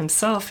Rockefeller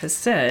himself has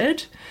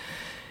said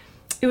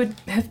it would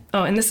have,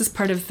 and this is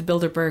part of the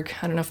Bilderberg.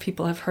 I don't know if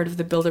people have heard of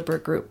the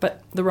Bilderberg Group,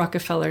 but the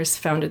Rockefellers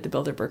founded the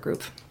Bilderberg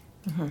Group.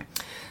 Mm-hmm.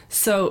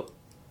 So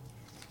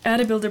at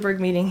a Bilderberg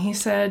meeting, he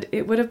said,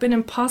 it would have been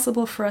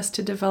impossible for us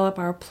to develop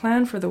our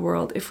plan for the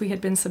world if we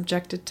had been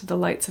subjected to the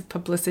lights of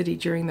publicity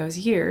during those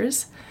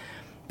years.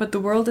 But the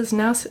world is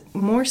now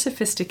more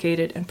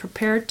sophisticated and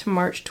prepared to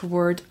march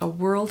toward a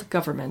world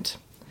government.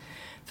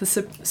 The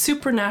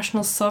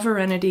supranational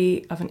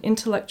sovereignty of an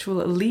intellectual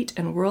elite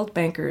and world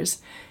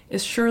bankers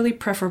is surely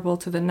preferable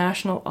to the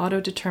national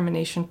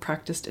autodetermination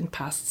practiced in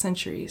past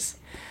centuries.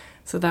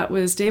 So that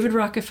was David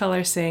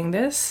Rockefeller saying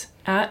this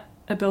at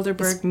a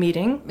Bilderberg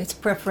meeting. It's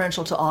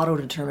preferential to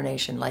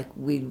autodetermination. Like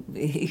we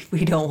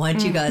don't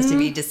want you guys to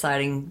be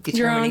determining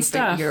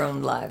your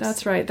own lives.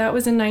 That's right. That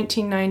was in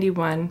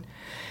 1991.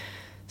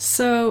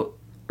 So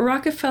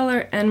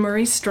Rockefeller and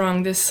Maurice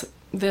Strong, this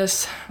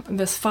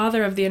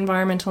father of the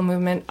environmental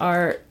movement,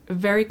 are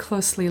very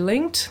closely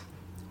linked.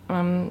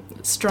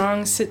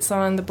 Strong sits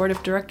on the board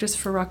of directors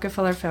for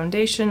Rockefeller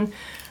Foundation.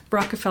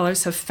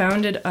 Rockefellers have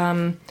founded.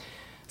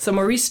 So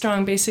Maurice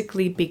Strong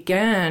basically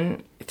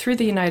began through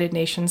the United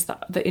Nations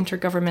the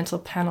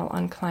Intergovernmental Panel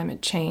on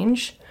Climate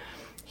Change.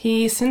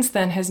 He since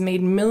then has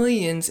made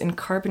millions in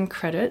carbon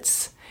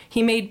credits.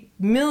 He made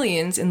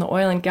millions in the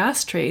oil and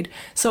gas trade.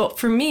 So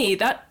for me,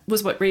 that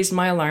was what raised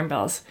my alarm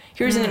bells.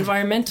 Here's an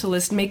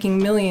environmentalist making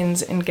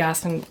millions in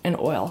gas and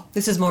oil.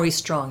 This is Maurice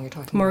Strong you're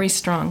talking about. Maurice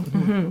Strong.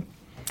 Mm-hmm.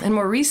 And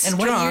Maurice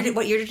Strong... And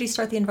what year did he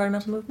start the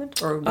environmental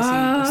movement? Or was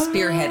he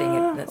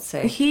spearheading it, let's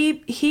say?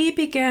 He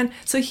began...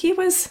 So he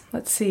was...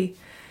 Let's see.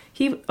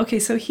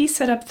 So he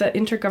set up the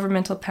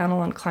Intergovernmental Panel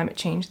on Climate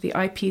Change, the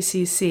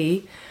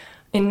IPCC,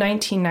 in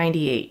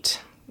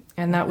 1998.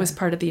 And that was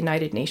part of the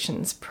United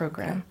Nations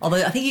program.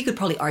 Although I think you could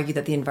probably argue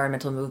that the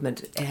environmental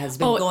movement has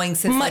been going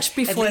since much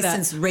before that.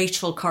 Since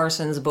Rachel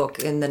Carson's book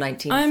in the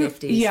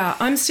 1950s.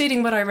 I'm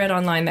stating what I read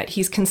online, that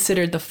he's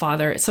considered the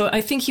father. So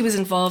I think he was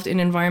involved in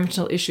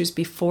environmental issues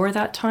before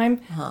that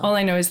time. Uh-huh. All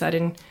I know is that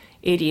in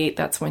 88,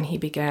 that's when he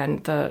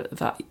began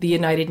the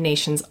United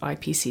Nations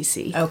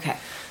IPCC. Okay.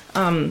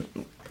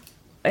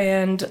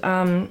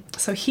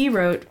 So he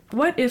wrote,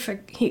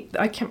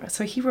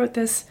 he wrote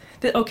this.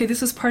 This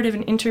was part of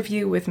an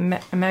interview with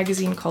a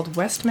magazine called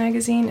West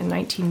Magazine in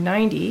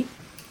 1990.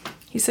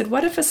 He said,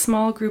 what if a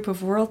small group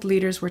of world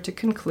leaders were to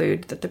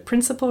conclude that the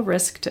principal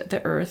risk to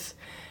the Earth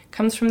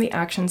comes from the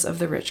actions of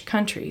the rich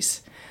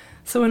countries?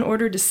 So in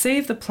order to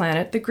save the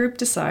planet, the group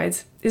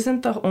decides,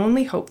 isn't the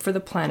only hope for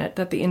the planet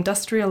that the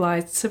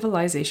industrialized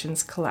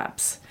civilizations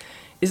collapse?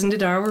 Isn't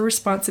it our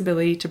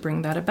responsibility to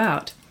bring that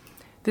about?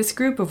 This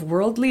group of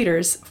world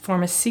leaders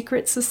form a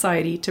secret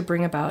society to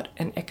bring about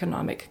an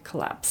economic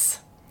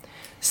collapse.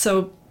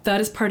 So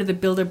that is part of the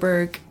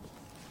Bilderberg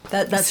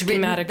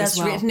schematic as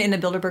well. That's written in a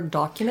Bilderberg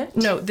document?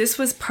 No, this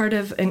was part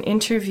of an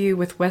interview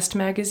with West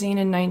Magazine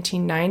in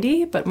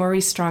 1990, but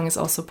Maurice Strong is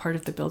also part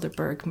of the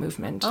Bilderberg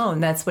movement. Oh,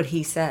 and that's what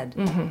he said.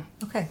 Mm-hmm.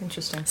 Okay,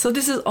 interesting. So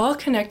this is all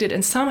connected,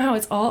 and somehow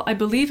I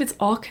believe it's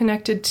all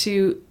connected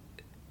to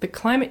the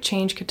climate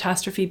change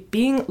catastrophe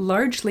being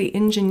largely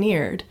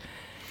engineered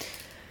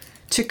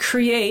to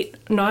create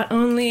not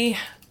only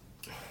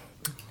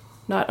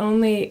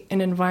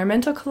an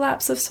environmental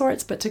collapse of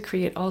sorts, but to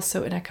create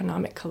also an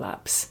economic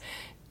collapse.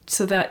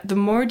 So that the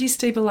more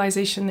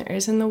destabilization there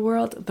is in the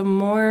world, the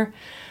more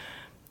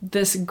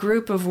this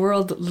group of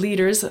world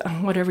leaders,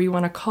 whatever you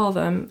want to call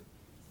them,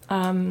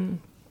 the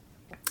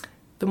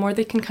more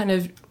they can kind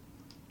of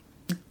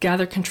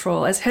gather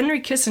control. As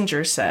Henry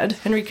Kissinger said,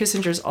 Henry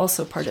Kissinger is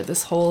also part of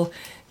this whole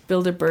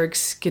Bilderberg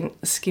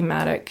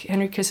schematic.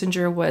 Henry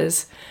Kissinger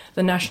was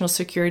the national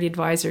security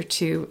advisor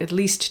to at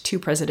least 2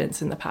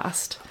 presidents in the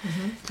past.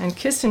 Mm-hmm. And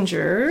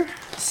Kissinger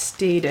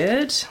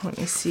stated, let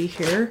me see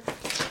here,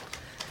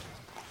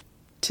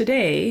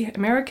 today,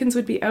 Americans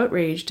would be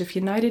outraged if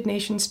United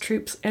Nations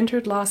troops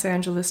entered Los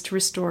Angeles to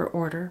restore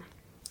order.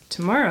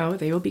 Tomorrow,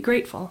 they will be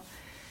grateful.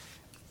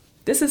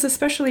 This is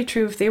especially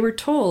true if they were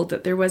told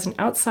that there was an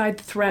outside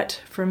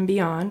threat from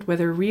beyond,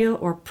 whether real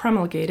or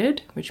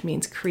promulgated, which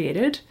means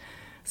created,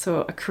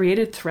 so a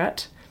created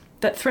threat,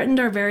 that threatened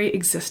our very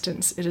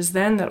existence. It is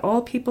then that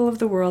all people of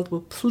the world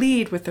will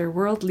plead with their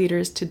world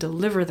leaders to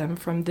deliver them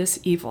from this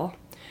evil.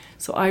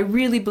 So I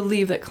really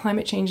believe that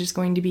climate change is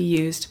going to be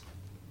used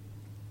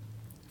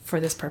for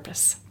this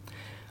purpose.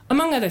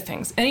 Among other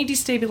things, any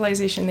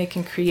destabilization they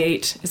can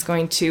create is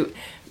going to,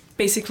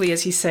 basically,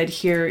 as he said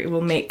here, it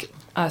will make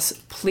us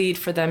plead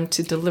for them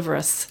to deliver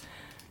us,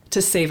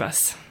 to save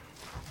us.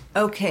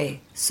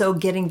 Okay, so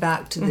getting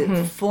back to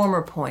the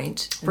former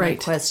point in my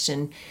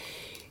question,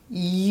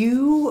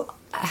 you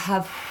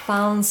have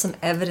found some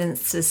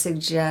evidence to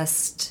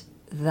suggest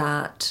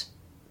that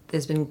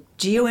there's been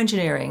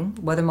geoengineering,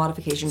 weather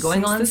modification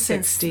going on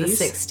since the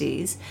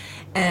 60s,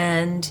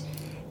 and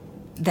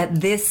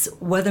that this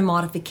weather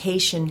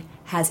modification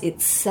has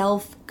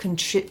itself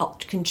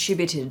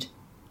contributed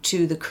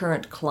to the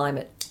current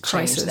climate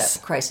crisis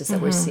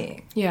that we're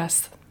seeing.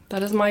 Yes,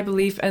 that is my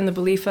belief, and the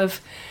belief of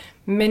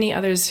many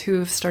others who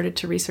have started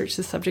to research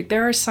the subject.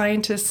 There are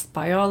scientists,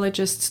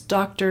 biologists,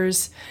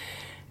 doctors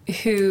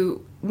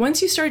who,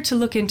 once you start to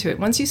look into it,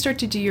 once you start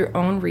to do your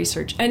own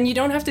research, and you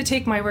don't have to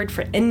take my word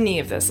for any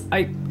of this,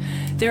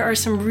 there are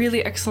some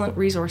really excellent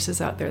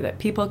resources out there that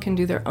people can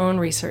do their own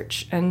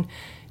research, and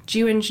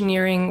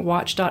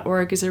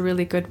geoengineeringwatch.org is a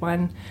really good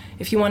one.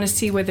 If you want to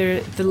see whether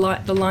the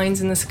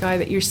lines in the sky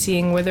that you're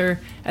seeing, whether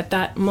at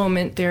that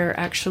moment they're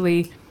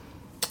actually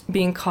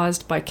being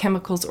caused by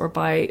chemicals or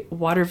by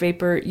water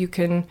vapor, you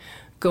can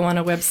go on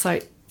a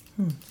website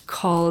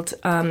called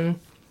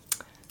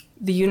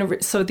the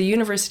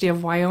University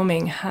of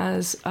Wyoming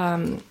has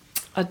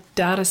a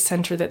data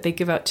center that they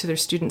give out to their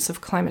students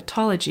of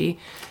climatology.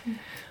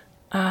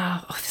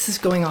 This is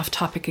going off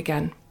topic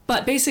again,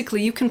 but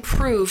basically you can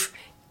prove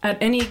at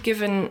any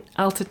given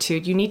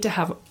altitude you need to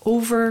have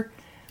over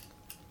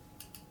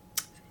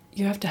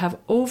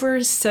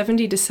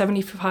 70 to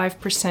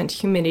 75%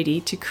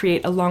 humidity to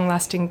create a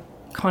long-lasting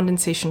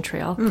condensation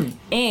trail,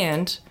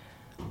 and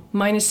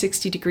minus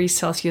 60 degrees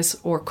Celsius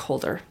or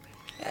colder.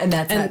 And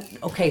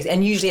okay.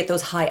 And usually at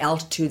those high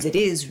altitudes, it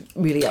is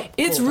really up.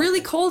 It's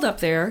really cold up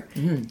there.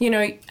 Mm-hmm. You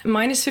know,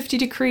 minus 50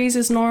 degrees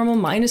is normal,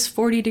 minus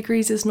 40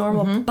 degrees is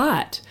normal.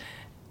 But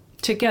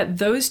to get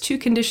those two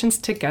conditions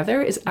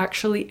together is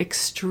actually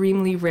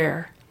extremely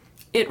rare.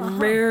 It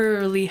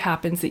rarely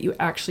happens that you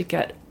actually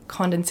get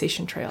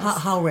condensation trails.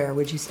 How rare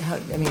would you say? Are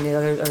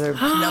there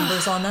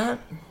numbers on that?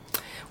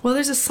 Well,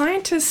 there's a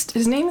scientist,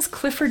 his name is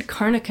Clifford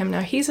Carnicom.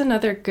 Now, he's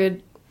another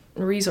good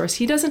resource.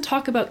 He doesn't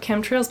talk about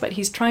chemtrails, but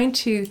he's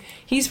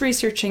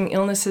researching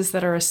illnesses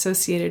that are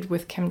associated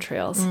with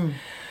chemtrails.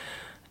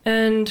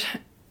 And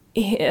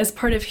as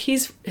part of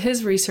his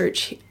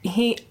research,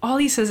 all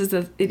he says is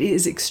that it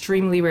is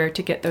extremely rare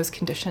to get those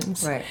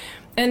conditions. Right.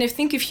 And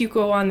if you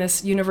go on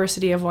this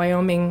University of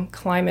Wyoming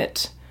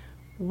climate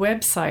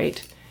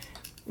website,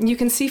 you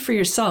can see for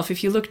yourself,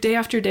 if you look day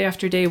after day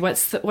after day,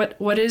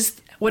 what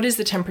is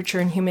the temperature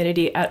and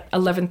humidity at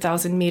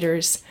 11,000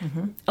 meters?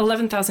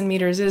 11,000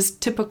 meters is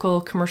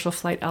typical commercial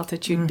flight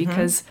altitude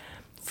because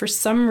for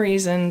some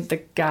reason the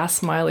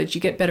gas mileage, you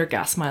get better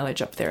gas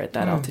mileage up there at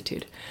that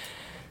altitude.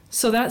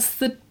 So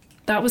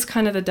that was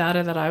kind of the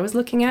data that I was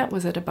looking at,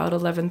 was at about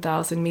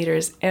 11,000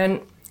 meters. And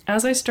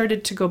as I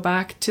started to go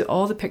back to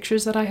all the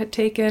pictures that I had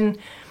taken,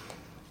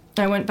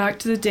 I went back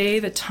to the day,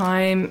 the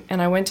time,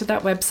 and I went to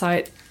that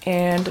website,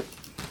 and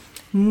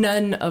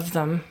none of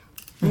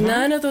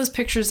those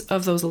pictures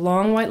of those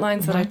long white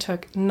lines that I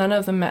took, none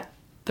of them met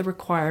the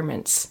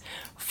requirements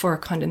for a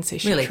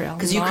condensation trail.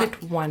 Because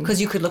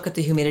you could look at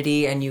the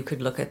humidity, and you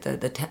could look at the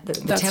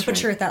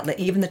temperature at that,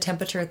 even the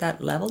temperature at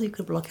that level, you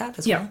could look at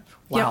as well.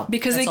 Wow, yeah,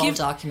 because that's all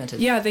documented.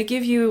 Yeah, they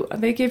give you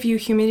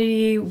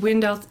humidity,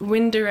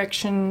 wind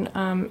direction,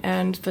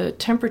 and the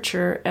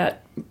temperature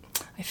at,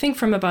 I think,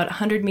 from about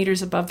 100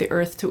 meters above the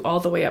Earth to all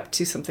the way up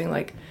to something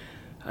like,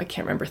 I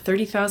can't remember,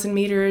 30,000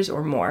 meters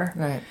or more.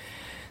 Right.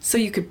 So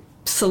you could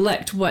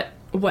select what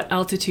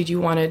altitude you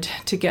wanted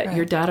to get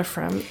your data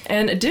from.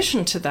 In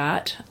addition to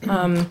that,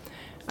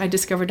 I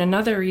discovered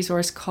another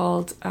resource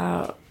called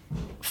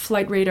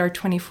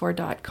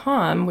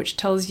flightradar24.com, which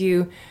tells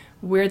you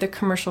where the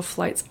commercial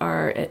flights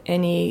are at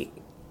any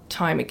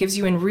time. It gives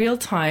you in real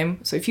time.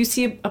 So if you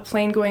see a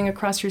plane going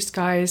across your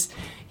skies,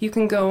 you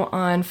can go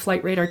on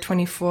Flight Radar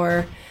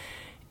 24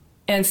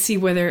 and see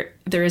whether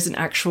there is an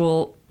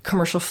actual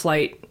commercial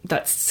flight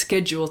that's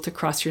scheduled to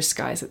cross your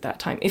skies at that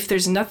time. If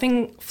there's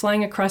nothing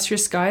flying across your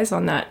skies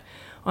on that,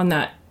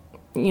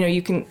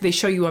 they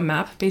show you a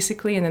map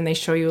basically, and then they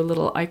show you a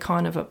little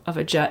icon of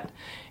a jet,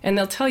 and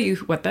they'll tell you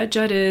what that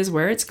jet is,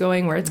 where it's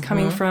going, where it's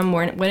coming from,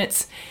 when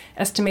its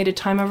estimated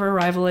time of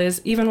arrival is,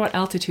 even what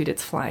altitude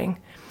it's flying.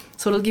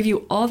 So it'll give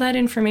you all that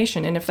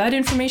information. And if that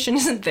information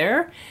isn't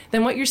there,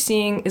 then what you're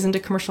seeing isn't a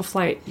commercial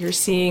flight. You're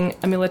seeing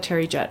a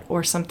military jet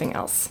or something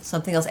else.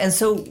 Something else. And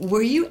so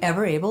were you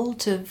ever able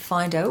to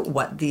find out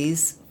what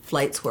these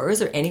flights were? Is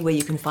there any way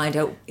you can find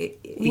out?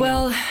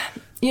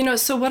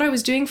 So what I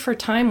was doing for a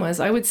time was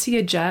I would see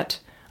a jet.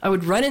 I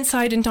would run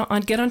inside and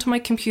get onto my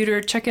computer,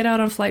 check it out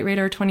on Flight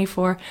Radar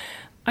 24.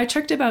 I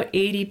checked about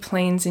 80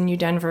 planes in New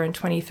Denver in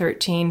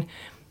 2013.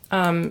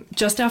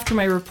 Just after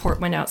my report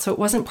went out. So it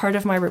wasn't part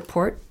of my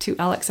report to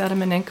Alex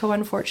Adamanenko,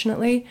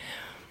 unfortunately.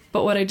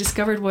 But what I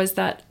discovered was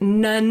that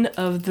none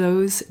of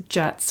those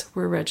jets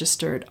were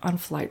registered on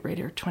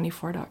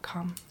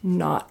FlightRadar24.com.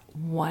 Not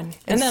one.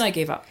 And then I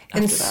gave up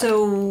after that.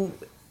 So...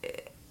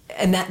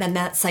 And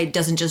that site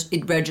doesn't just,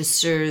 it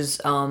registers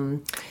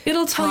it'll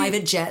tell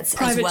private jets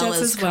as well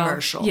as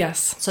commercial.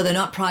 Yes. So they're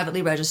not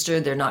privately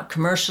registered, they're not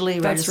commercially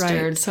registered.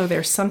 That's right. So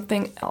there's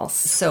something else.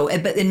 So,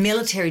 but the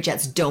military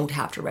jets don't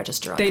have to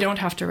register on They don't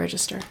have to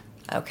register.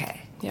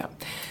 Okay. Yeah.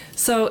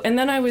 So, and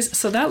then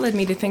so that led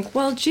me to think,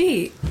 well,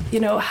 gee,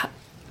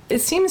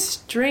 it seems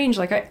strange.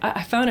 Like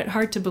I found it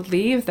hard to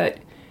believe that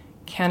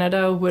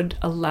Canada would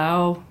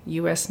allow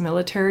U.S.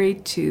 military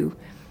to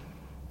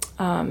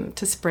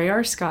spray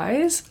our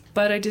skies,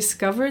 but I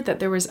discovered that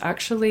there was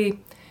actually,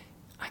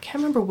 I can't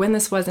remember when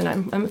this was, and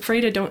I'm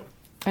afraid I don't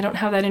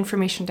have that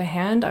information to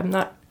hand. I'm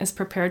not as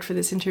prepared for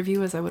this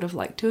interview as I would have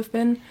liked to have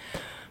been,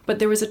 but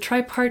there was a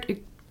tripartite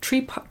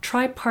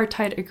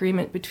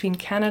agreement between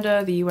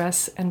Canada, the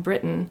U.S., and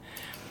Britain.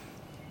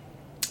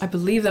 I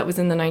believe that was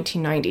in the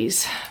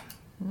 1990s,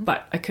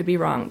 but I could be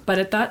wrong. But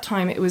at that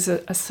time, it was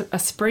a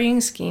spraying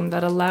scheme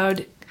that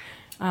allowed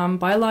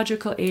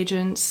biological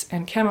agents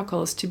and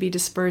chemicals to be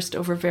dispersed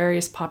over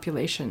various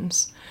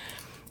populations.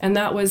 And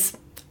that was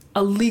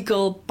a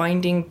legal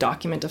binding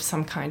document of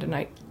some kind. And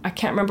I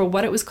can't remember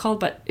what it was called,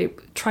 but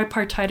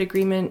tripartite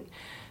agreement,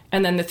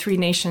 and then the three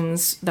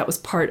nations, that was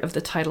part of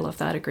the title of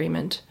that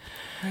agreement.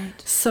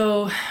 Right.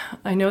 So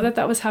I know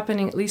that was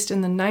happening at least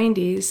in the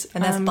 90s.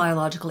 And that's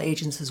biological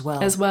agents as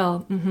well. As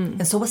well. Mm-hmm.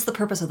 And so what's the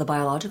purpose of the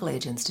biological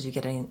agents? Did you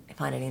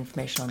find any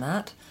information on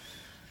that?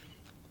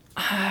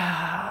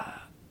 I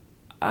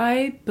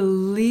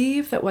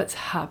believe that what's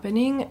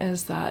happening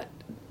is that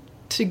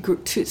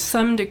to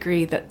some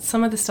degree that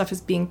some of the stuff is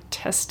being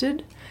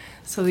tested.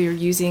 So you're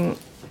using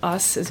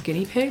us as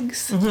guinea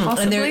pigs,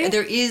 possibly. And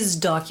there is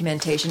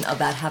documentation of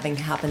that having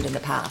happened in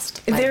the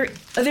past. There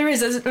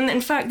is. And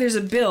in fact, there's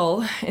a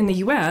bill in the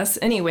U.S.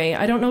 Anyway,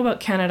 I don't know about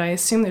Canada. I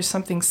assume there's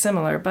something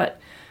similar. But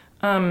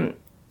in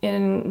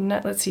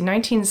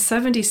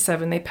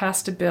 1977, they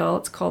passed a bill.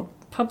 It's called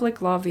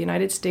Public Law of the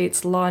United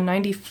States, Law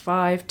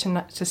 95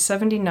 to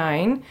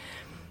 79,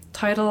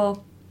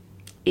 Title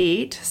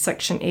 8,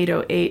 Section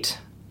 808.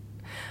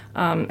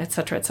 Et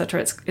cetera, et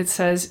cetera. It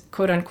says,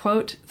 quote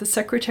unquote, the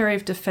Secretary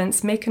of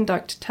Defense may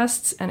conduct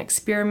tests and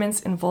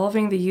experiments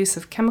involving the use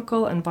of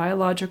chemical and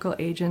biological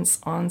agents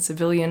on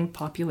civilian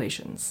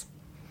populations.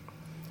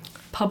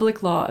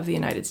 Public Law of the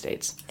United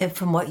States. And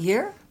from what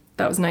year?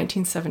 That was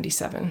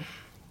 1977.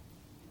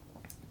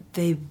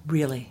 They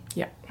really?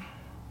 Yeah.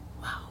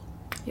 Wow.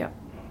 Yeah.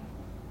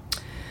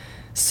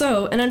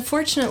 So, and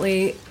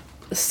unfortunately,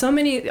 so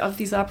many of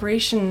these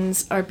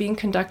operations are being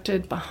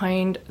conducted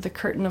behind the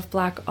curtain of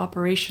black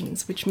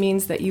operations, which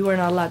means that you are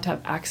not allowed to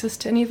have access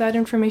to any of that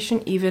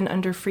information, even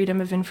under Freedom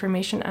of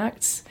Information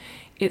Acts.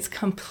 It's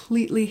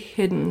completely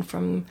hidden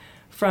from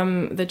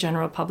the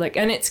general public,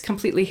 and it's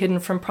completely hidden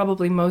from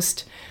probably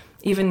most,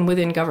 even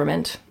within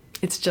government.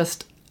 It's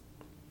just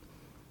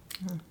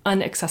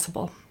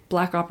inaccessible,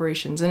 black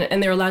operations,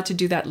 and they're allowed to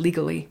do that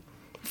legally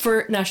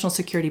for national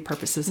security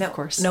purposes, of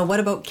course. Now, what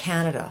about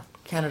Canada?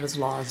 Canada's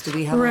laws. Do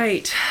we have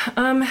Right.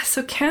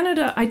 So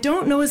Canada, I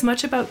don't know as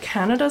much about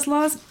Canada's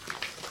laws,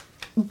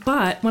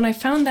 but when I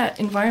found that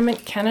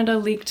Environment Canada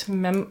leaked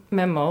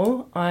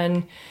memo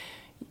on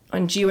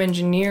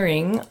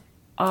geoengineering,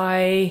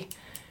 I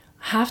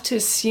have to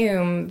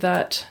assume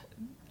that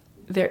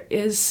there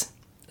is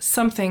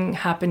something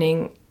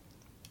happening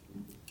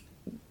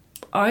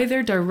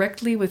either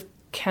directly with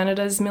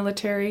Canada's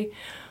military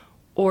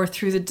or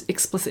through the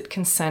explicit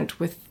consent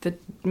with the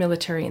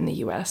military in the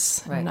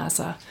U.S., right.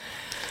 NASA.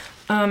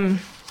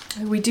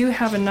 We do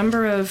have a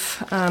number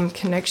of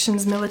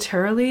connections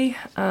militarily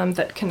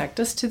that connect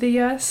us to the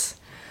U.S.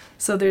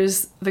 So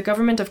there's the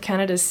Government of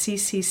Canada's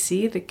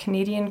CCC, the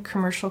Canadian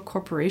Commercial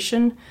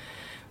Corporation,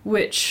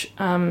 which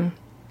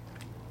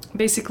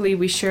basically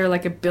we share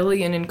like $1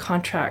 billion in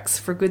contracts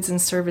for goods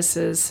and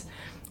services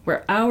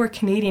where our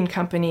Canadian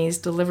companies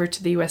deliver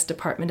to the U.S.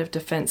 Department of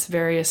Defense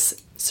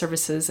various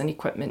services and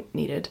equipment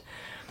needed.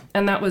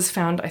 And that was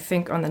found, I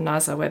think, on the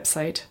NASA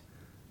website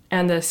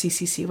and the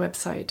CCC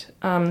website.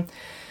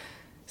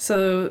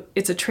 So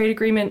it's a trade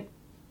agreement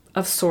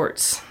of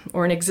sorts,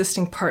 or an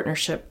existing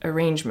partnership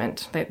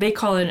arrangement. They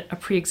call it a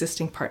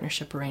pre-existing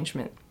partnership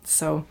arrangement.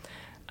 So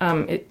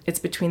it's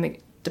between the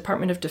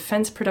Department of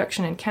Defense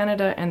production in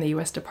Canada and the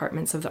U.S.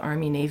 Departments of the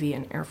Army, Navy,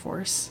 and Air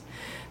Force.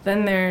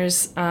 Then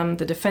there's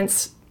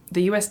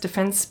the U.S.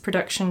 Defense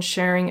Production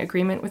Sharing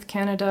Agreement with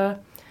Canada.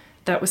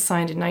 That was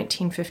signed in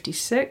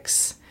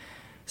 1956.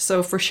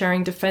 So for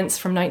sharing defense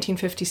from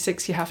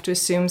 1956, you have to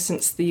assume,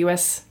 since the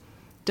U.S.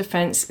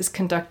 Defense is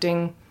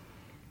conducting,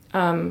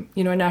 a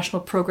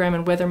national program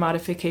in weather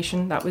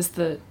modification, that was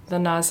the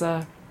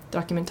NASA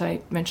document I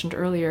mentioned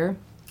earlier,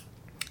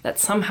 that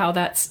somehow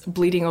that's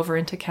bleeding over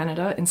into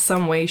Canada in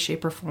some way,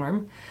 shape, or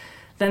form.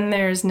 Then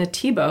there's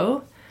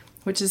NATIBO,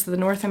 which is the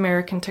North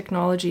American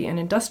Technology and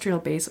Industrial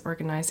Base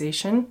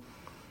Organization.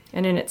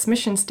 And in its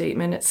mission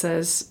statement, it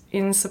says,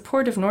 in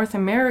support of North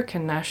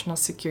American national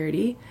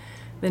security,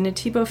 the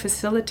NATIBO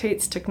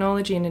facilitates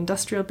technology and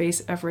industrial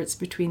base efforts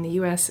between the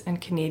U.S.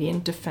 and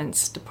Canadian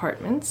Defense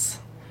Departments.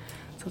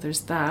 So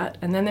there's that.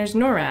 And then there's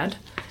NORAD,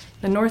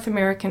 the North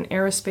American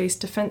Aerospace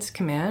Defense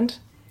Command,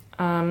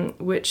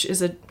 which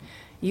is a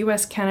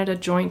U.S.-Canada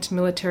Joint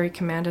Military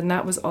Command, and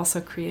that was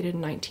also created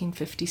in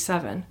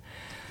 1957.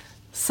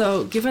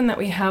 So given that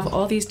we have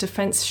all these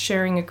defense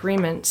sharing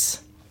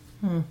agreements,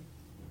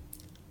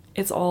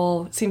 it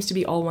seems to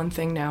be all one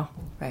thing now.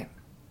 Right.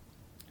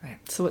 Right.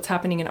 So what's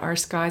happening in our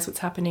skies, what's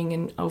happening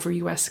in over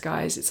U.S.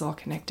 skies, it's all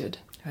connected.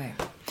 Right.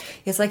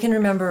 Yes, I can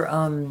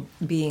remember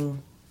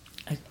being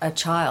a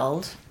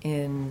child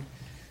in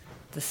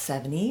the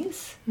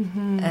 70s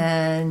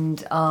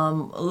and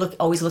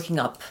always looking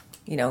up,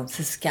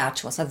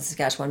 Saskatchewan, southern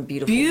Saskatchewan,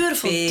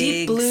 beautiful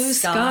deep blue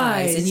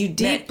skies. And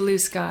deep blue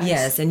skies.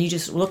 Yes, and you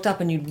just looked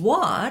up and you'd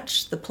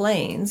watch the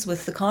planes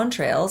with the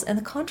contrails, and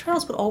the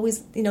contrails would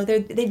always,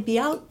 they'd be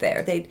out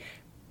there.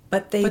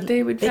 But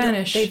they would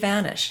vanish. They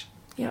vanish.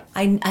 Yeah.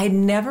 I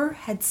never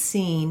had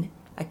seen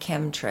a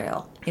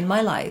chemtrail in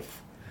my life.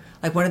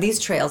 Like one of these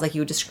trails, like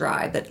you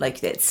described, that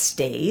like it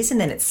stays and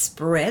then it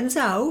spreads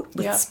out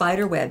with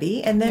spider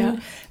webby, and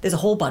then there's a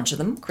whole bunch of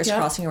them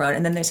crisscrossing around,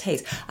 and then there's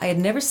haze. I had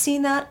never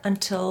seen that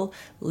until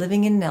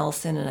living in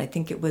Nelson, and I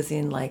think it was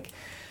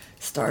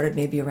started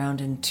maybe around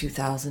in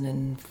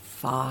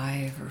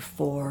 2005 or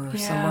 4 or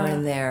somewhere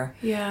in there.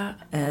 Yeah.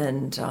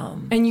 And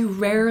you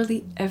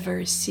rarely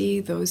ever see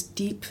those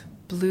deep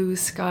blue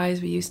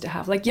skies we used to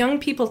have. Like young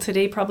people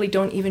today probably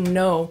don't even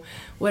know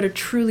what a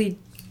truly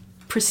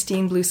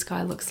pristine blue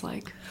sky looks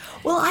like.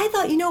 Well, I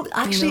thought,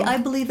 I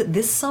believe that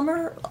this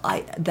summer, I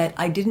think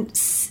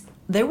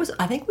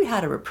we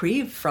had a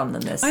reprieve from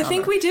them this summer. I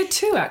think we did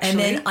too, actually. And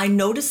then I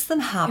noticed them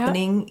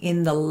happening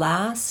in the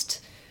last,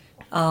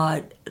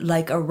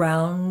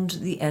 around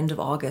the end of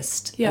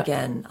August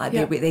again.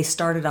 They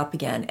started up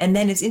again. And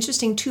then it's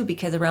interesting too,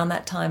 because around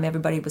that time,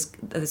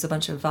 there's a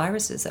bunch of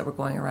viruses that were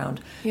going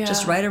around. Yeah.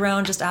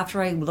 Just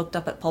after I looked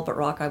up at Pulpit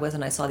Rock,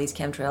 I saw these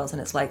chemtrails,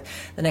 and it's like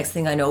the next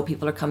thing I know,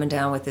 people are coming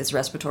down with this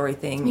respiratory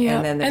thing. Yeah.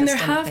 And there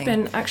have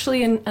been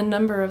actually a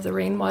number of the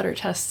rainwater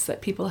tests that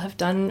people have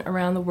done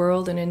around the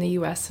world and in the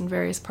US and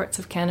various parts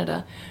of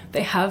Canada.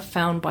 They have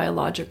found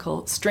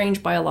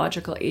strange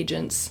biological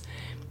agents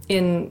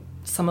in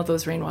some of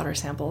those rainwater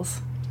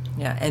samples.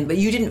 Yeah, but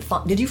you didn't.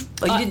 Did you?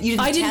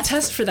 I didn't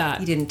test for that.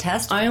 You didn't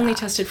test. I only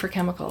tested for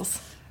chemicals.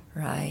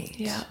 Right.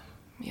 Yeah.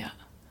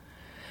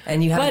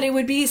 And but it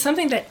would be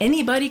something that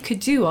anybody could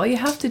do. All you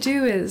have to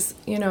do is,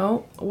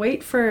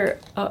 wait for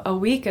a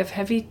week of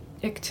heavy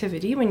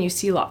activity when you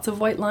see lots of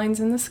white lines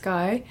in the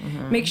sky.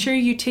 Mm-hmm. Make sure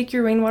you take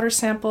your rainwater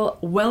sample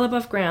well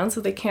above ground, so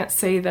they can't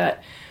say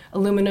that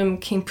aluminum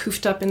came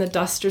poofed up in the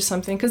dust or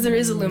something, because there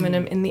is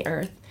aluminum in the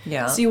earth.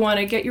 Yeah. So you want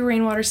to get your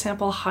rainwater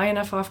sample high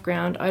enough off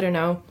ground, I don't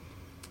know,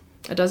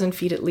 12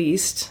 feet at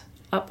least,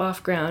 up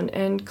off ground,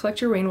 and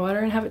collect your rainwater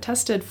and have it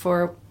tested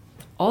for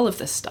all of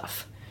this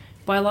stuff,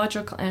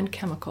 biological and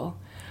chemical.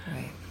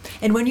 Right.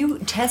 And when you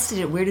tested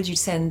it, where did you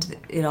send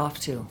it off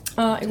to?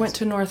 It went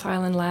to North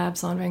Island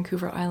Labs on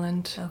Vancouver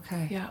Island.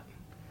 Okay. Yeah.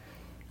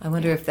 I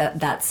wonder if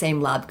that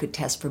same lab could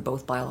test for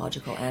both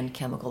biological and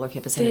chemical, or if you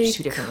have to send it to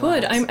two different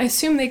labs. They could. I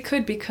assume they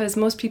could, because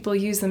most people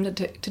use them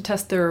to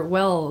test their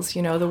wells,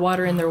 the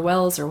water in their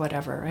wells or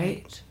whatever,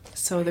 right?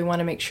 So they want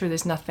to make sure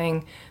there's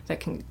nothing that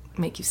can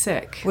make you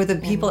sick. Were the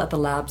people at the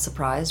lab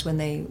surprised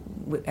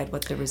at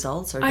what the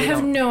results? Or I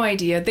have no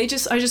idea. I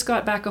just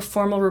got back a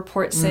formal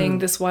report saying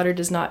this water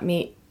does not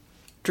meet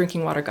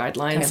drinking water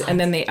guidelines, and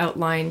then they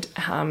outlined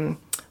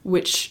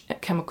which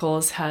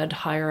chemicals had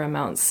higher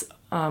amounts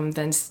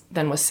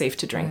than was safe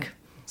to drink. Right.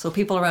 So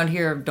people around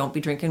here, don't be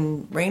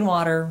drinking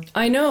rainwater.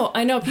 I know.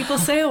 People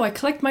say, I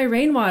collect my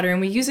rainwater and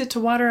we use it to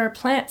water our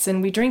plants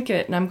and we drink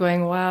it. And I'm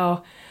going,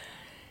 wow,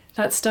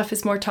 that stuff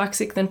is more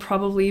toxic than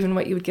probably even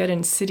what you would get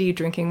in city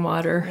drinking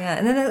water. Yeah,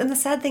 and then the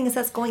sad thing is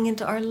that's going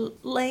into our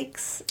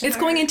lakes. It's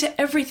going into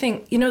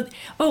everything.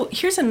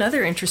 Here's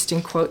another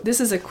interesting quote.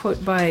 This is a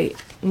quote by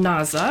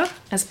NASA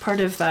as part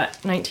of that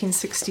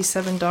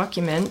 1967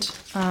 document.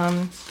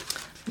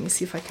 Let me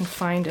see if I can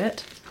find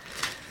it.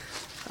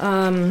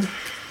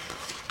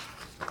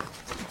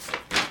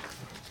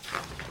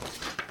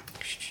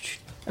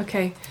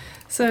 Okay,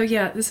 so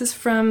this is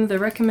from the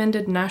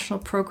Recommended National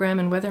Program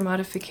in Weather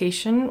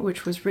Modification,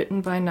 which was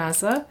written by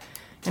NASA,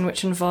 and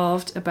which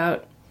involved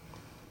about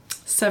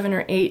 7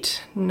 or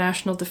 8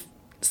 national.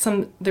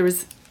 There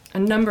was a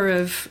number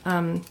of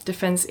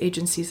defense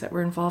agencies that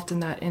were involved in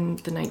that in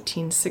the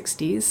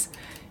 1960s,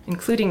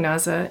 including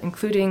NASA,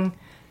 including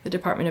the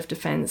Department of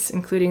Defense,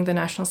 including the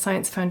National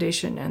Science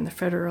Foundation and the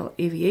Federal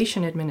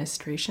Aviation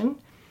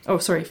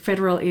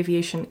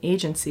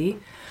Agency.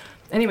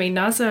 Anyway,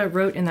 NASA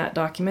wrote in that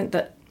document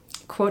that,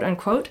 quote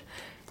unquote,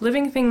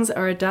 living things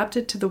are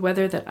adapted to the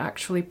weather that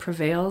actually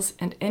prevails,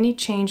 and any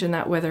change in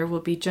that weather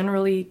will be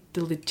generally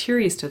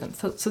deleterious to them.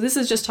 So this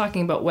is just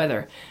talking about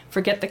weather.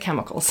 Forget the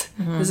chemicals.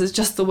 Mm-hmm. This is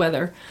just the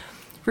weather.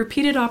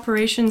 Repeated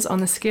operations on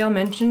the scale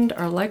mentioned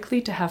are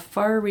likely to have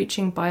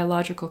far-reaching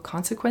biological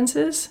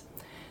consequences.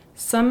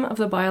 Some of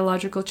the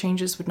biological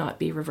changes would not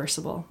be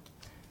reversible.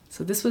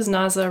 So this was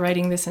NASA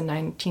writing this in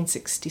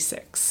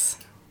 1966.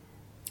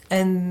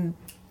 And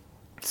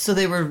so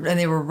they were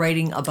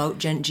writing about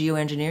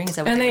geoengineering. Is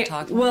that what they were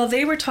talking about? Well,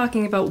 they were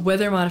talking about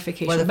weather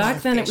modification.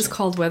 Back then it was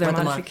called weather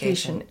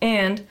modification.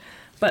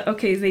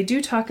 But they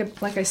do talk,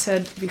 like I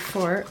said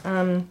before,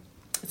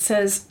 it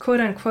says,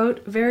 quote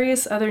unquote,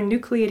 various other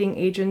nucleating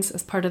agents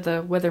as part of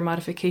the weather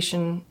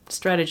modification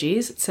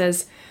strategies. It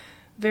says,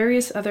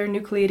 various other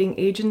nucleating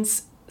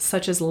agents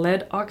such as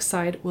lead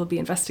oxide, will be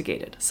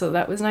investigated. So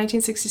that was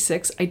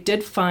 1966. I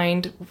did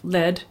find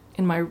lead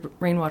in my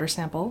rainwater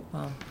sample.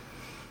 Wow.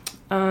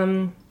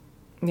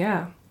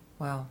 Yeah.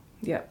 Wow.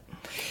 Yeah.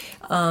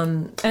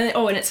 And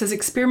it says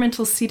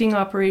experimental seeding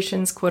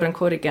operations, quote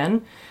unquote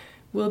again,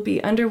 will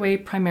be underway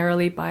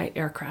primarily by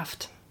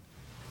aircraft.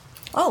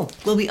 Oh,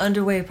 will be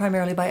underway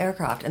primarily by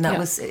aircraft. And that Yeah.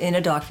 was in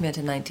a document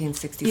in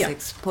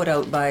 1966 put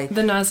out by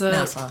The NASA.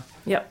 NASA.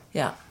 Yep.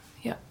 Yeah.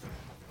 Yeah.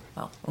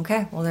 Well,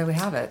 okay. Well, there we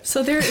have it.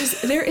 So there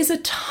is a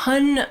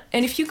ton,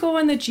 and if you go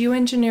on the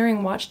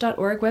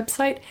geoengineeringwatch.org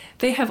website,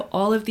 they have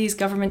all of these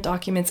government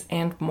documents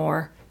and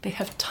more. They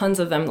have tons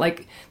of them,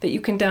 like that you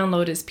can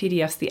download as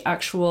PDFs. The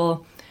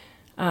actual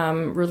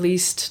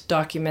released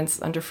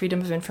documents under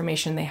Freedom of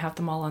Information, they have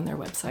them all on their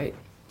website.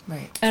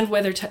 Right. And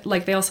weather,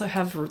 like they also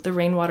have the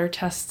rainwater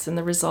tests and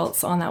the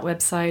results on that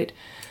website.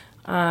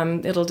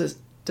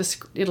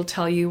 It'll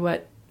tell you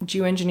what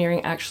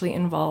geoengineering actually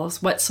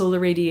involves, what solar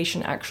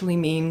radiation actually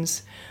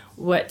means,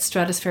 what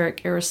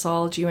stratospheric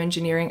aerosol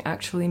geoengineering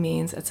actually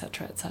means,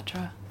 etc.,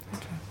 etc.,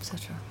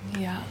 etc.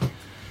 Yeah.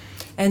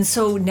 And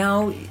so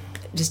now,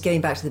 just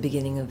getting back to the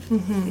beginning of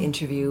the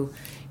interview,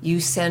 you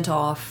sent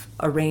off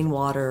a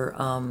rainwater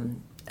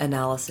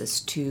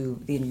analysis to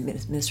the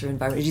Minister of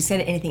Environment. Did you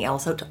send anything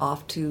else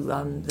off to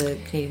the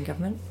Canadian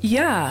government?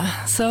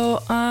 Yeah.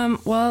 So,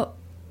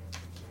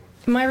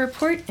 my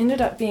report ended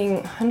up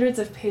being hundreds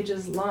of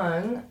pages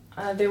long.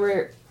 There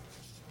were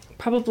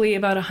probably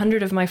about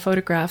 100 of my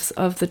photographs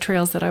of the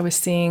trails that I was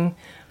seeing,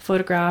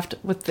 photographed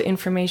with the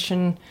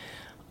information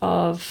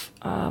of...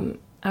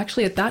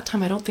 actually, at that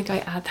time, I don't think I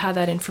had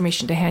that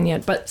information to hand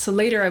yet. But so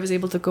later I was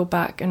able to go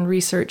back and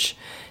research,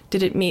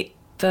 did it meet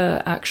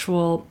the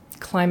actual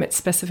climate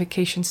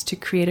specifications to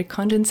create a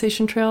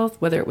condensation trail,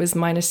 whether it was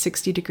minus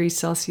 60 degrees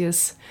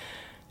Celsius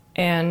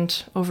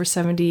and over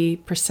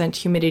 70%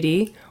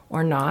 humidity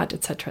or not,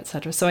 et cetera, et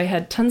cetera. So I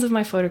had tons of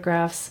my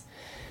photographs.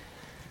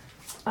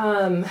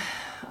 I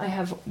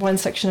have one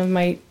section of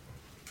my,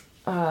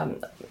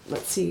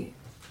 let's see,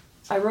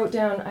 I wrote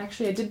down,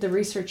 actually I did the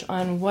research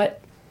on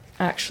what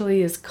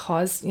actually is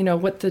caused,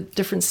 what the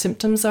different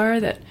symptoms are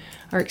that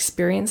are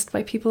experienced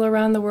by people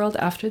around the world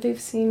after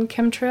they've seen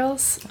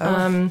chemtrails.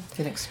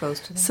 Been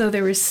exposed to them. So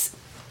there was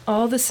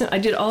I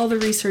did all the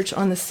research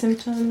on the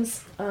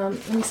symptoms.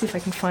 Let me see if I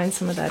can find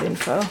some of that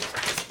info.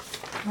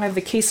 I have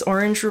the Case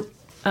Orange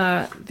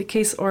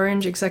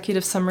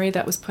executive summary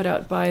that was put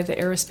out by the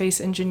aerospace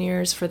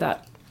engineers for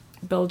that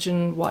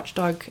Belgian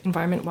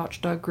environment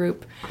watchdog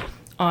group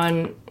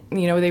on,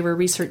 they were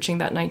researching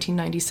that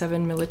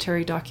 1997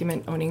 military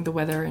document owning the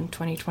weather in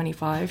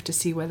 2025 to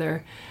see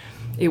whether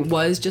it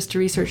was just a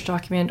research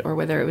document or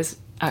whether it was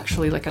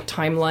actually like a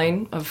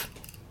timeline of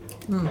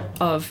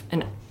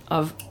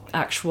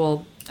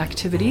actual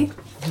activity,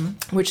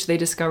 which they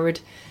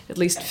discovered at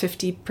least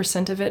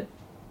 50% of it,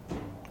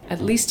 at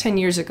least 10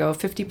 years ago,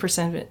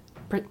 50%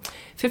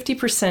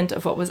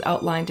 of what was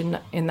outlined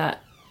in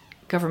that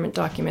government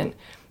document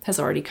has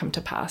already come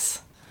to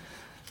pass.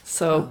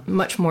 So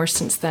much more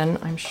since then,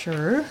 I'm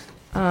sure.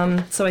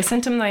 So I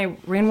sent him my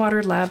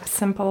rainwater lab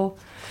sample.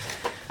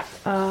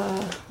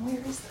 Where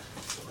is that?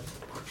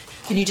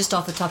 Can you just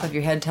off the top of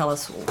your head tell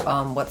us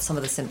what some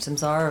of the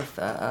symptoms are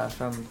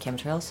from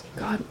chemtrails?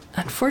 God,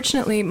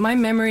 unfortunately, my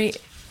memory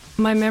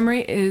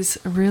is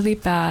really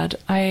bad.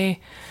 I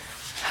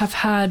have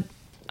had,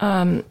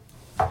 I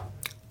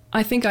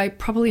think I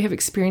probably have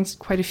experienced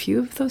quite a few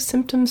of those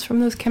symptoms from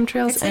those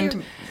chemtrails,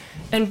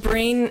 and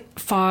brain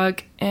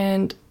fog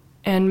and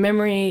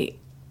memory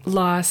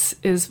loss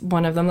is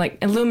one of them. Like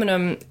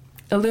aluminum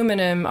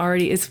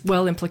already is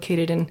well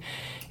implicated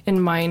in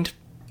mind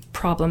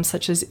problems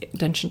such as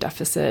attention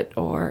deficit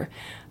or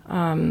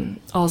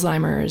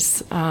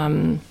Alzheimer's.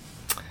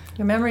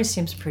 Your memory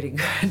seems pretty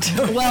good.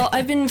 Well,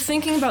 I've been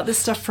thinking about this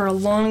stuff for a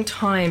long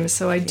time,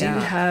 so I do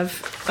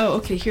have... Oh,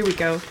 okay, here we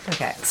go.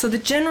 Okay. So the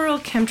general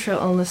chemtrail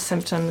illness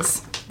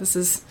symptoms, this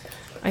is...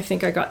 I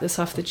think I got this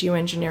off the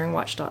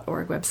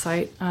geoengineeringwatch.org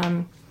website.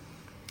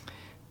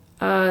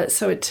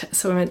 So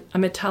a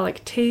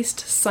metallic taste,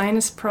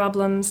 sinus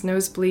problems,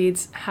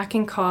 nosebleeds,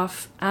 hacking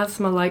cough,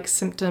 asthma-like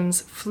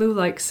symptoms,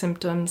 flu-like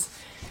symptoms,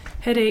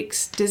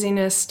 headaches,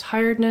 dizziness,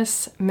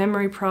 tiredness,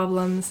 memory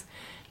problems,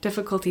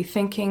 difficulty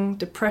thinking,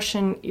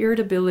 depression,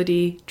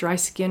 irritability, dry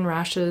skin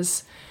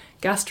rashes,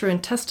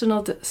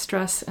 gastrointestinal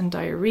distress, and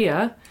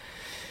diarrhea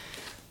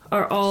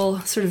are all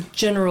sort of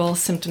general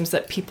symptoms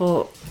that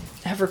people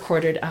have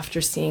recorded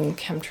after seeing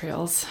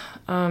chemtrails.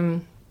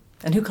 And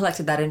who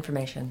collected that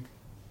information?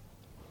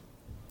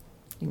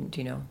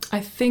 Do you know? I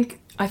think,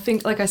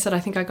 like I said,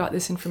 I think I got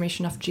this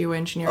information off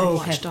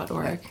geoengineeringwatch.org.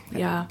 Okay.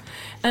 Yeah.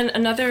 And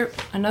another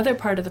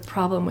part of the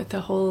problem with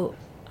the whole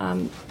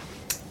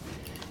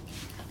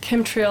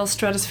chemtrail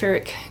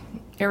stratospheric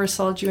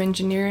aerosol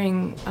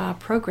geoengineering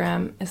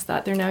program is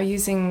that they're now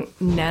using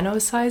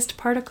nano-sized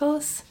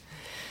particles.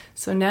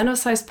 So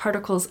nano-sized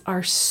particles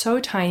are so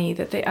tiny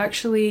that they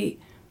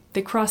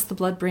cross the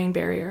blood-brain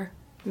barrier.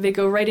 They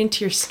go right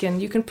into your skin.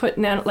 You can put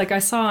like I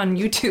saw on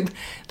YouTube,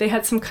 they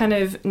had some kind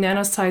of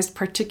nano-sized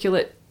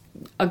particulate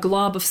a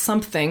glob of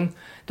something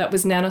that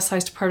was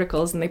nano-sized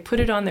particles, and they put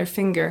it on their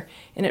finger,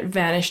 and it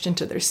vanished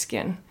into their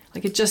skin.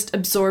 Like, it just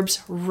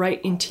absorbs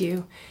right into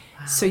you.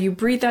 Wow. So you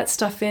breathe that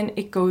stuff in,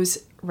 it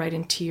goes right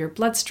into your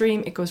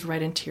bloodstream, it goes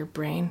right into your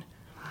brain.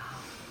 Wow.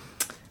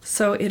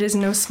 So it is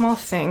no small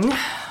thing.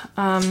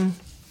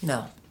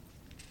 No.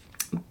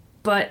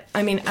 But,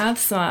 I mean,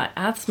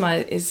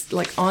 asthma is,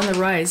 like, on the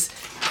rise.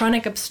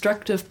 Chronic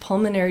obstructive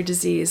pulmonary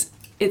disease,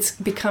 it's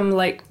become,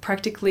 like,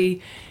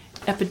 practically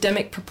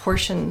epidemic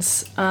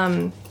proportions.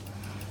 And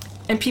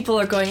people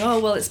are going, oh,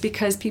 well, it's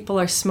because people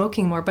are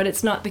smoking more. But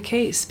it's not the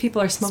case.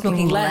 People are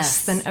smoking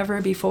less than ever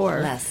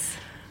before. Less.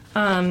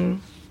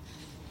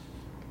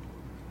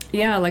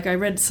 Yeah, like I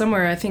read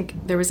somewhere, I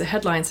think there was a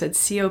headline said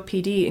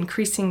COPD,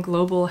 increasing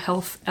global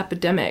health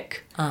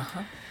epidemic.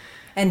 Uh-huh.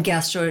 And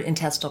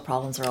gastrointestinal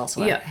problems are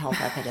also a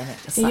health epidemic,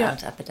 a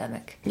silent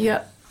epidemic.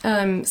 Yeah.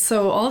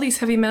 So all these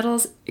heavy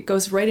metals, it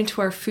goes right into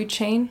our food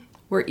chain.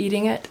 We're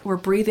eating it. We're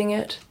breathing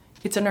it.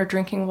 It's in our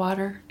drinking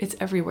water. It's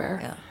everywhere.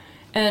 Yeah.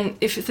 And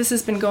if this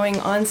has been going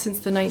on since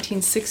the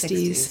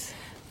 1960s,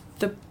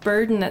 the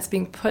burden that's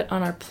being put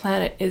on our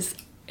planet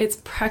it's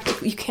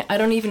practically, I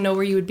don't even know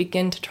where you would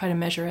begin to try to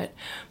measure it.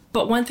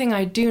 But one thing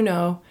I do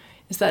know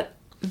is that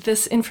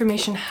this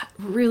information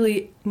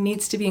really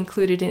needs to be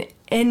included in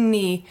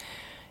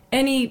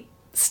any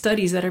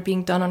studies that are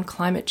being done on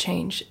climate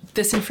change.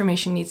 This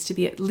information needs to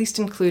be at least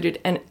included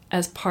and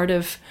as part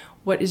of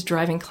what is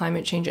driving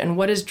climate change and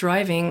what is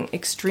driving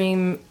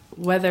extreme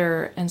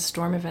weather and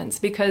storm events.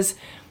 Because,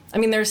 I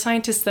mean, there are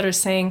scientists that are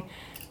saying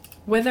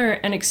weather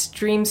and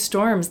extreme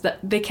storms, that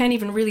they can't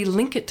even really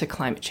link it to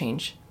climate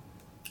change.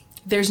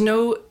 There's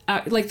no,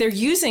 they're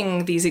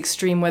using these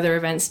extreme weather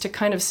events to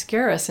kind of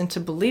scare us into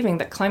believing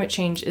that climate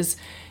change is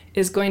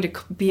going to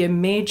be a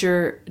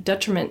major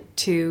detriment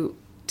to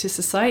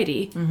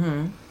society.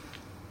 Mm-hmm.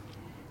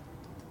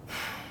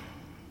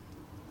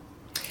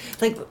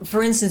 Like,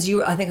 for instance,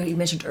 I think you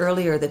mentioned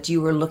earlier that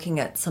you were looking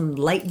at some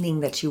lightning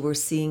that you were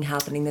seeing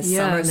happening this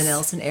summer in the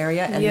Nelson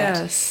area.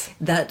 And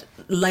that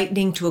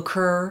lightning to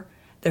occur,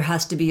 there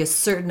has to be a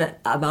certain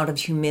amount of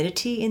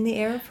humidity in the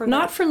air for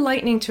Not for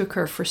lightning to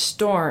occur, for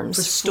storms.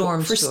 For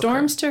storms for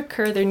storms to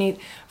occur, there need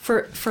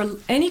for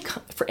any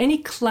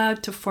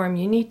cloud to form,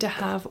 you need to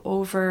have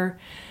over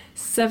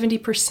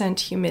 70%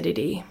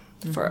 humidity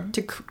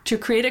to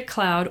create a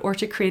cloud or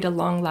to create a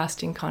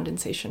long-lasting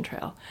condensation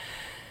trail.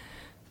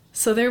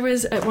 So there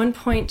was, at one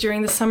point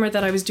during the summer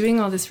that I was doing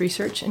all this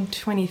research in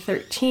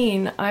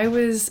 2013, I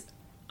was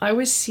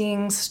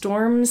seeing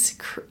storms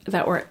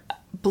that were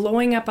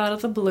blowing up out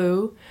of the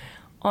blue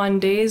on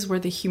days where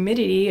the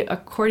humidity,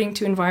 according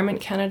to Environment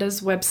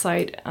Canada's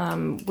website,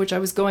 which I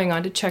was going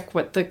on to check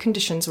what the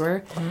conditions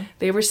were,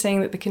 they were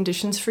saying that the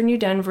conditions for New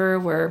Denver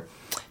were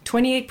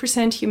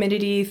 28%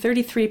 humidity,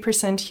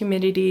 33%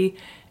 humidity,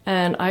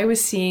 and I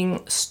was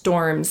seeing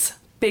storms,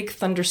 big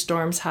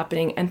thunderstorms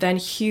happening, and then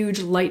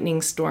huge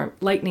lightning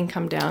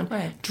come down.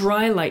 Right.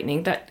 Dry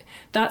lightning.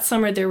 That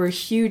summer there were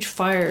huge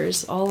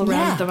fires all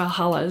around the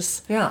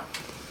Valhallas. Yeah.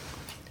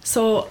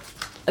 So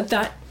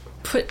that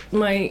put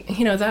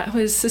that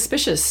was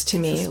suspicious to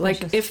me.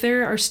 Like, if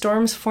there are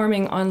storms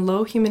forming on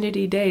low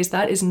humidity days,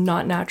 that is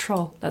not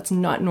natural. That's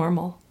not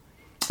normal.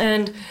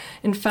 And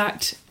in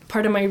fact,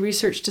 part of my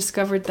research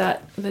discovered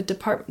that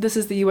this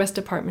is the U.S.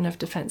 Department of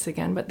Defense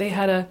again, but they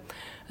had a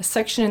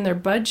section in their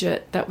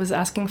budget that was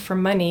asking for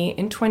money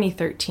in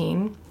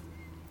 2013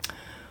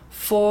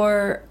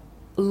 for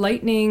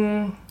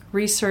lightning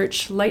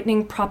research,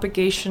 lightning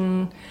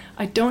propagation.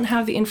 I don't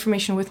have the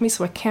information with me,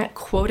 so I can't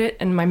quote it,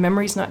 and my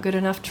memory's not good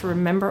enough to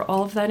remember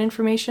all of that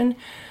information.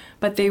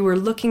 But they were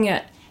looking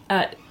at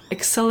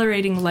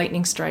accelerating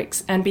lightning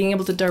strikes and being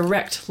able to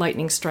direct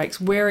lightning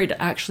strikes where it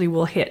actually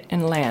will hit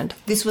and land.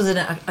 This was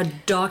a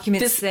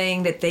document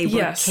saying that they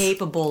were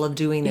capable of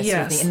doing this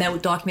sort of thing. And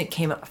that document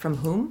came up from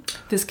whom?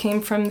 This came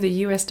from the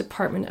U.S.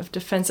 Department of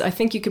Defense. I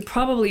think you could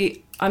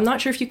probably, I'm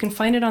not sure if you can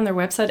find it on their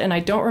website, and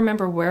I don't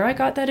remember where I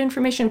got that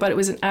information, but it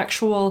was an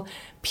actual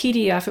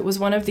PDF. It was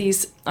one of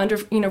these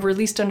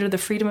released under the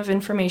Freedom of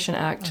Information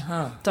Act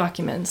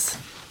documents.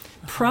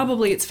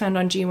 Probably it's found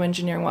on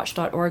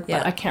geoengineeringwatch.org,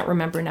 but I can't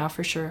remember now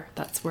for sure.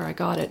 That's where I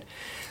got it.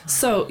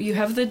 So you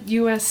have the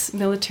U.S.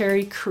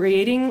 military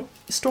creating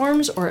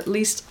storms, or at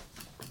least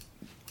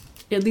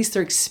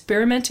they're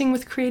experimenting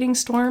with creating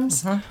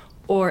storms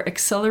or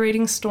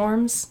accelerating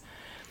storms.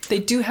 They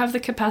do have the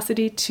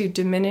capacity to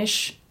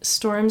diminish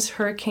storms,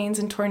 hurricanes,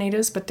 and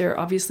tornadoes, but they're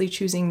obviously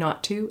choosing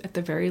not to, at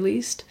the very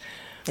least.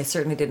 They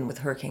certainly didn't with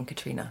Hurricane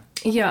Katrina.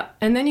 Yeah,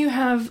 and then you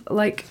have,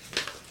 like,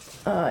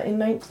 in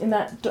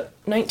that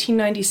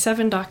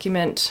 1997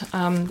 document,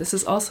 this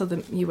is also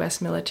the U.S.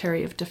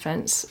 Military of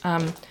Defense,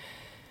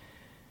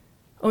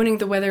 Owning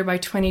the Weather by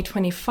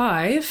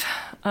 2025,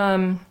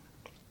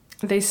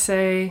 they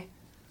say,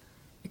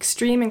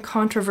 extreme and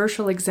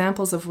controversial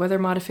examples of weather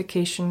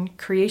modification,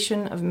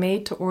 creation of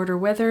made-to-order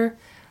weather,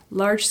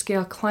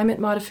 large-scale climate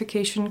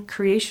modification,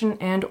 creation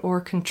and or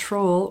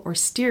control or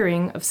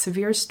steering of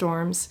severe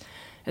storms,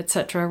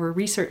 etc., were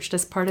researched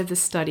as part of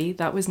this study.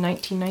 That was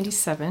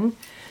 1997.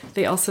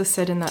 They also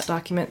said in that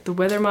document, the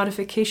weather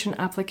modification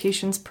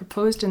applications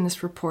proposed in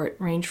this report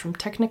range from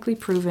technically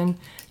proven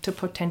to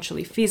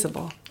potentially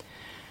feasible.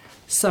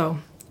 So,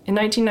 in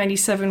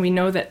 1997, we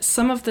know that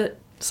some of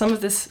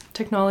this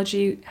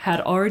technology had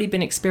already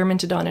been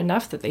experimented on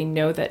enough that they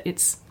know that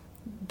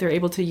they're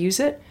able to use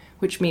it,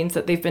 which means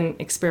that they've been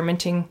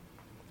experimenting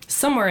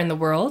somewhere in the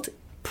world,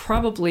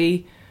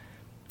 probably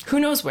who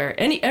knows where,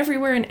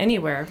 everywhere and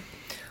anywhere.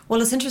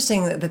 Well, it's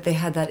interesting that they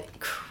had that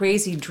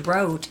crazy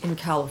drought in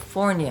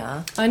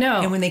California. I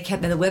know. And when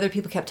the weather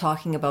people kept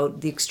talking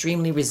about the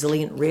extremely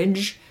resilient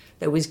ridge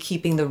that was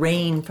keeping the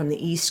rain from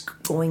the east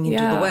going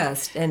into the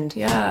west. And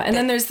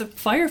then there's the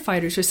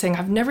firefighters who are saying,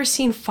 I've never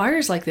seen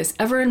fires like this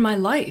ever in my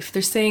life.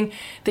 They're saying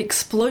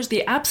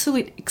the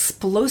absolute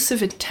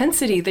explosive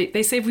intensity.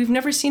 They say we've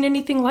never seen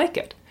anything like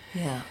it.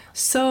 Yeah.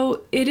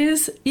 So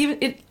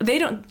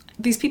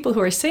these people who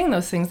are saying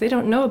those things, they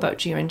don't know about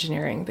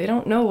geoengineering. They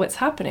don't know what's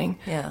happening.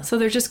 Yeah. So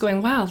they're just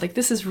going, wow,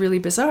 this is really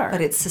bizarre.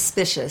 But it's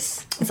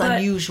suspicious. It's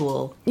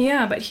unusual.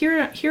 Yeah, but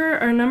here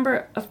are a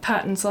number of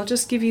patents. I'll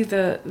just give you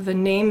the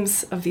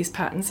names of these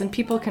patents, and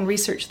people can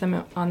research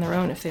them on their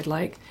own if they'd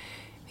like.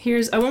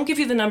 I won't give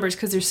you the numbers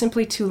because they're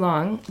simply too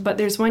long, but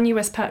there's one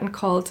U.S. patent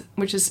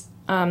which is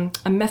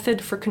a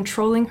method for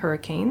controlling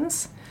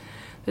hurricanes.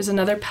 There's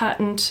another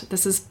patent.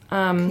 This is...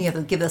 Can you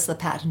give us the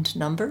patent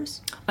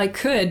numbers? I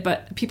could,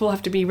 but people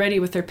have to be ready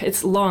with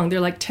it's long.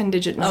 They're like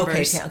 10-digit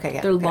numbers.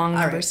 Okay. They're long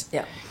numbers.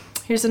 Right. Yeah.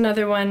 Here's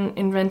another one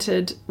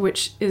invented,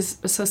 which is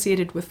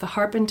associated with the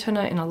HAARP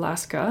antenna in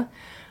Alaska.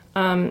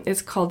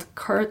 It's called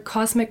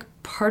Cosmic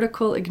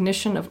Particle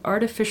Ignition of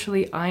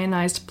Artificially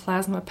Ionized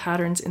Plasma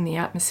Patterns in the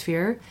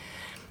Atmosphere.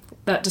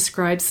 That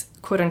describes,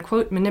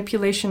 quote-unquote,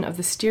 manipulation of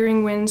the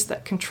steering winds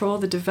that control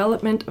the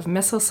development of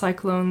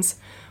mesocyclones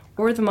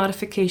or the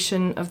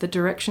modification of the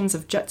directions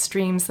of jet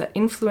streams that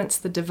influence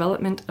the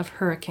development of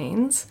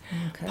hurricanes.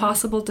 Okay.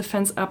 Possible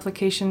defense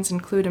applications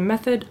include a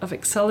method of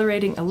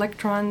accelerating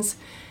electrons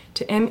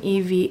to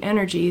MeV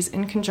energies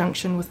in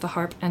conjunction with the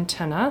HAARP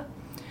antenna.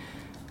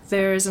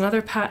 There's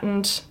another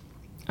patent,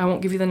 I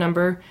won't give you the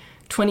number,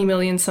 20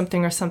 million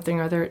something or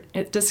other.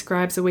 It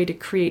describes a way to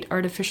create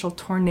artificial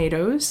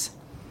tornadoes.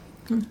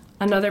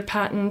 Another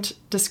patent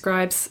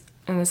describes,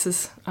 and this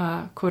is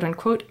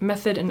quote-unquote,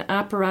 method and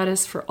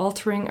apparatus for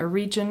altering a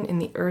region in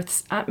the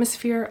Earth's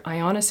atmosphere,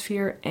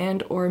 ionosphere,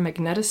 and or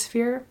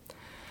magnetosphere.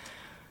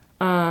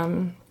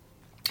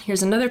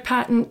 Here's another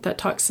patent that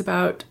talks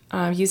about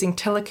using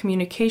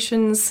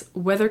telecommunications,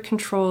 weather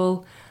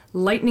control,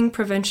 lightning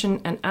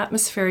prevention, and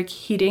atmospheric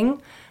heating,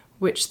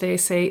 which they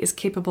say is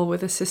capable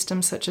with a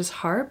system such as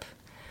HAARP.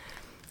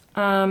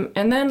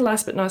 And then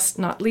last but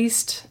not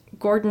least,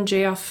 Gordon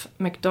J.F.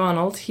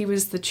 MacDonald. He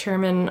was the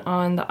chairman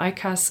on the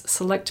ICAS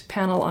Select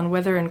Panel on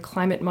Weather and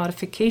Climate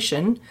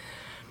Modification.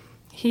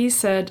 He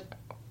said,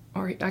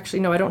 or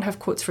actually, no, I don't have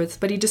quotes for this,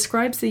 but he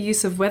describes the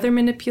use of weather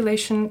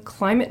manipulation,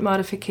 climate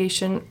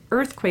modification,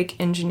 earthquake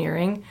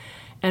engineering,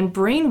 and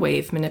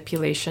brainwave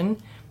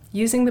manipulation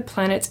using the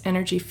planet's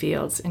energy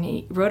fields. And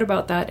he wrote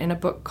about that in a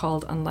book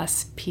called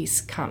Unless Peace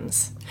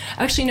Comes.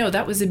 Actually, no,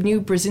 that was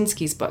Zbigniew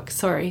Brzezinski's book,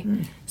 sorry.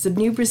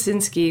 Zbigniew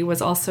Brzezinski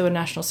was also a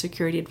national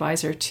security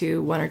advisor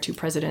to one or two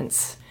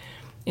presidents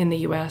in the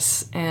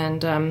U.S.,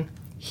 and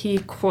he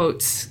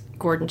quotes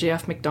Gordon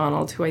J.F.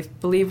 MacDonald, who I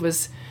believe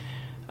was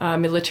a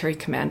military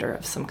commander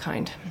of some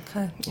kind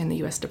in the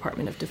U.S.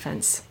 Department of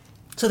Defense.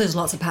 So there's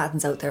lots of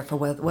patents out there for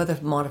weather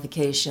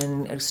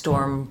modification,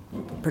 storm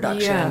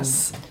production.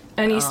 Yes.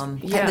 And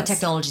the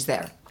technology's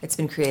there. It's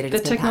been created. The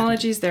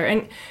technology's there.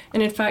 And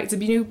in fact,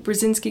 Zbigniew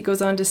Brzezinski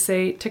goes on to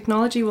say,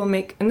 technology will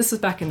make, and this was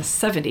back in the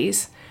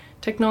 70s,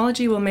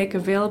 technology will make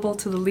available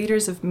to the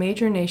leaders of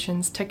major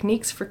nations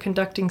techniques for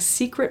conducting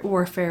secret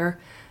warfare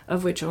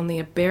of which only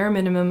a bare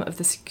minimum of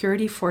the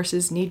security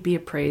forces need be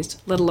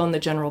appraised, let alone the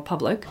general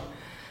public.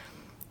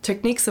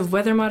 Techniques of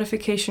weather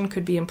modification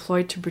could be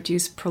employed to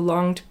produce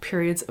prolonged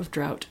periods of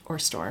drought or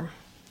storm.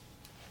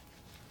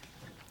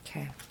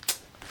 Okay.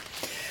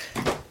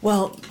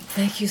 Well,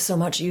 thank you so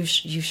much,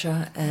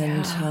 Yusha.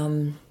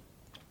 And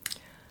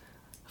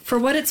for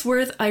what it's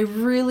worth, I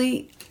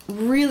really,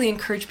 really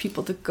encourage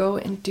people to go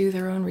and do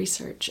their own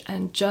research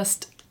and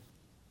just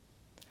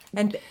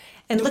and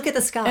look at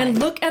the sky. And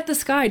look at the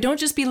sky. Don't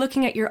just be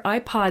looking at your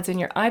iPods and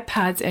your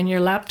iPads and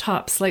your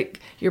laptops like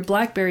your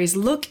Blackberries.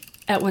 Look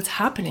at what's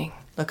happening.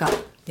 Look up.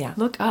 Yeah.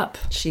 Look up.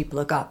 Sheep,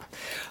 look up.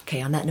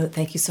 Okay, on that note,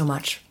 thank you so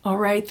much. All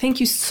right. Thank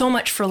you so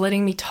much for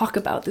letting me talk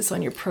about this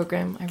on your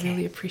program. I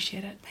really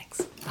appreciate it.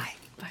 Thanks. Bye.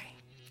 Bye.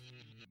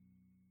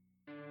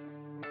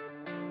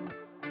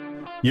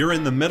 You're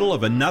in the middle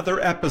of another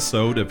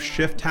episode of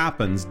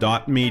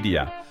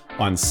ShiftHappens.media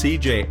on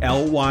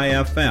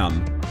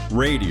CJLY-FM,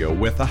 Radio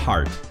with a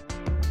Heart.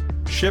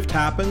 Shift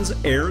Happens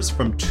airs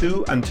from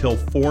 2 until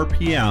 4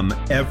 p.m.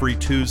 every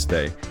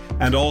Tuesday,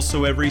 and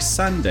also every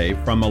Sunday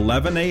from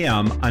 11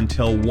 a.m.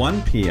 until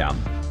 1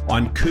 p.m.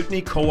 on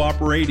Kootenai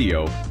Co-op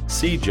Radio,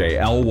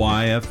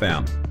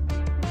 CJLY-FM.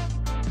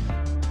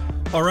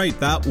 All right,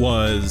 that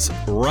was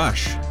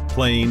Rush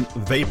playing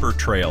Vapor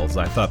Trails.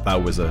 I thought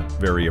that was a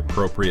very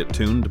appropriate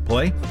tune to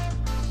play.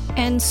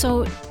 And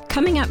so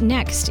coming up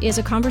next is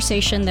a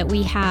conversation that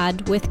we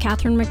had with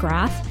Catherine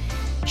McGrath.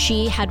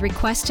 She had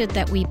requested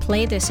that we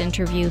play this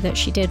interview that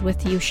she did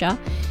with Yusha,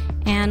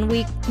 and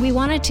we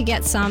wanted to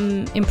get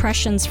some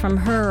impressions from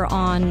her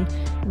on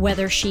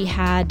whether she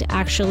had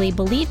actually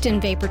believed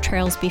in vapor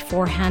trails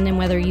beforehand and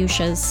whether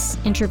Yusha's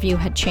interview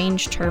had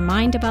changed her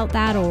mind about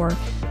that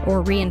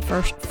or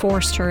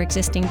reinforced her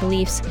existing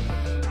beliefs.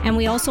 And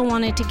we also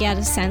wanted to get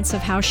a sense of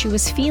how she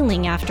was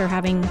feeling after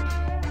having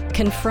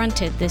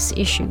confronted this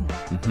issue.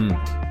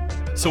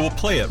 Mm-hmm. So we'll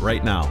play it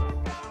right now.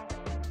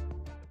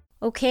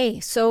 Okay,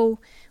 so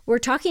we're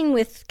talking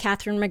with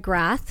Catherine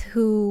McGrath,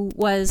 who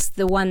was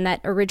the one that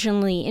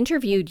originally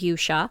interviewed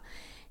Yusha.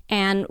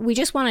 And we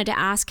just wanted to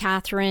ask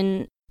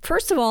Catherine,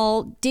 first of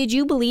all, did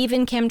you believe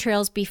in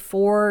chemtrails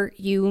before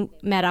you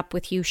met up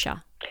with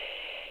Yusha?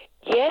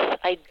 Yes,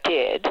 I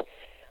did.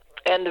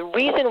 And the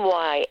reason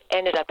why I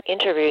ended up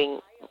interviewing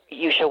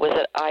Yusha was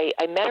that I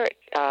met her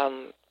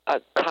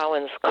at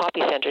Cowan's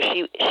Copy Center.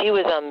 She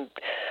was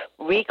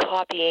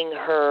recopying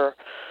her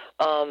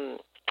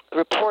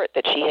report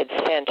that she had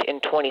sent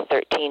in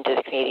 2013 to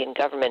the Canadian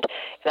government,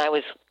 and I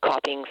was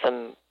copying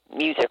some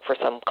music for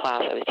some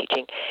class I was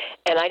teaching.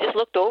 And I just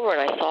looked over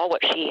and I saw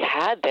what she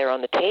had there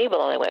on the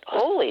table, and I went,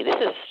 holy, this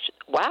is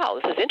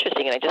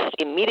interesting. And I just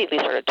immediately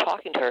started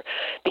talking to her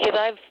because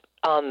I've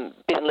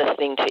been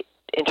listening to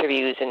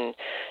interviews and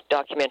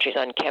documentaries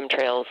on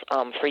chemtrails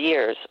for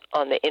years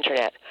on the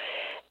internet.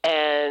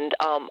 And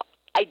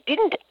I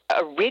didn't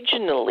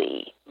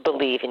originally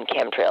believe in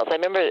chemtrails. I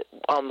remember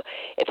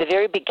at the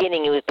very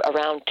beginning, it was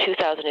around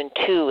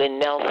 2002 in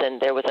Nelson,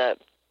 there was a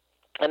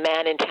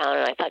man in town,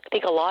 and I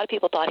think a lot of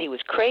people thought he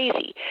was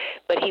crazy,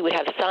 but he would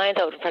have signs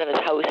out in front of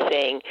his house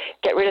saying,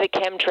 get rid of the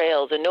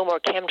chemtrails and no more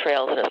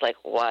chemtrails. And it's like,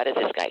 what, is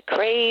this guy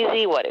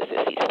crazy? What is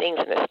this, these things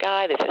in the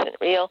sky? This isn't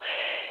real.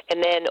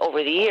 And then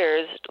over the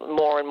years,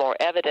 more and more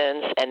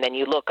evidence, and then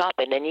you look up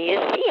and then you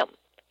just see them.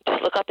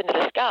 Just look up into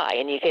the sky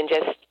and you can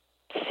just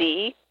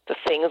see the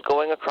things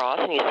going across,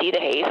 and you see the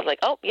haze. It's like,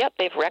 oh, yep,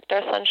 they've wrecked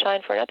our sunshine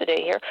for another day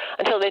here.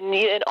 Until then,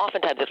 and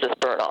oftentimes it'll just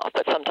burn off.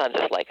 But sometimes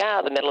it's like,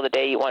 the middle of the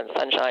day you want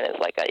sunshine, and it's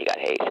like, you got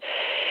haze.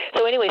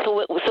 So anyway,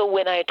 so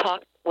when I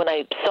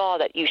saw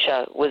that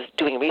Yusha was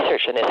doing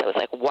research on this, I was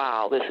like,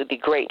 wow, this would be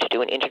great to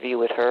do an interview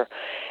with her.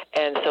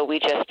 And so we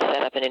just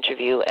set up an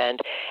interview, and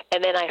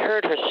then I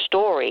heard her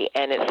story,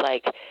 and it's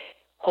like,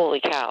 holy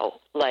cow,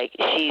 like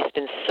she's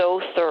been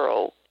so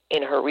thorough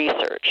in her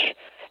research.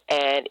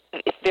 And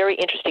it's very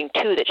interesting,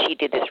 too, that she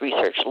did this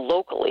research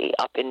locally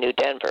up in New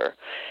Denver.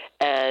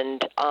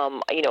 And,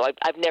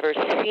 I've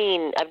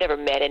never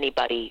met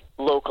anybody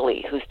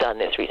locally who's done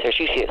this research.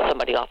 Usually it's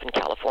somebody off in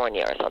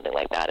California or something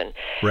like that. And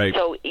right.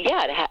 So,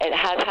 yeah, it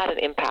has had an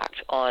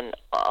impact on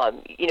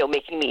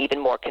making me even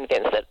more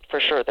convinced that for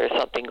sure there's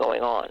something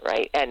going on,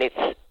 right? And it's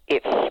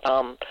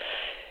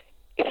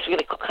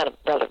really kind of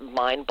rather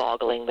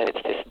mind-boggling that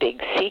it's this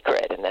big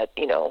secret and that,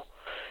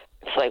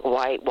 it's like,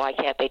 why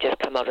can't they just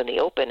come out in the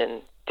open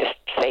and just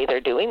say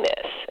they're doing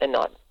this and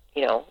not,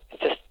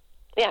 it's just,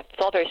 it's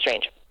all very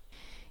strange.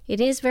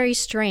 It is very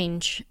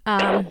strange.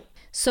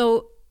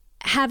 So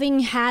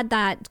having had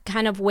that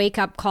kind of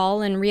wake-up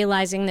call and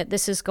realizing that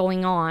this is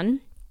going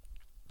on,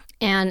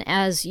 and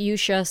as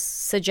Yusha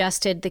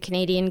suggested, the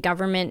Canadian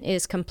government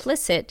is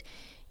complicit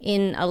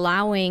in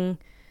allowing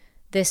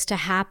this to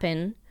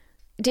happen,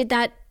 did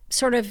that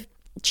sort of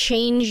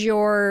change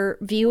your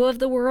view of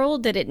the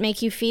world? Did it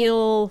make you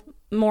feel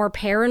more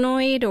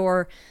paranoid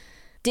or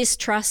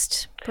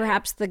distrust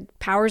perhaps the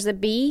powers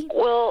that be?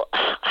 Well,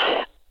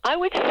 I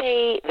would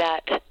say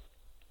that,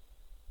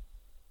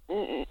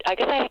 I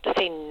guess I have to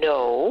say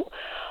no.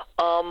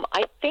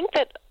 I think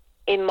that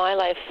in my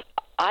life,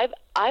 I've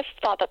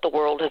thought that the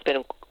world has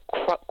been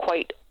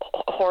quite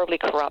horribly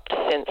corrupt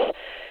since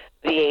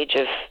the age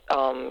of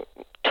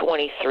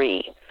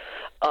 23.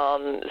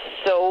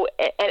 So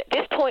at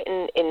this point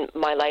in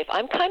my life,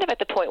 I'm kind of at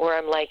the point where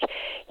I'm like,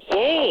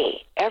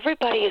 yay,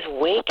 everybody is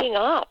waking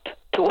up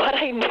to what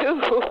I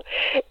knew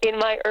in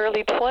my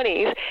early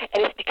 20s,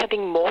 and it's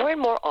becoming more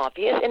and more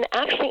obvious. And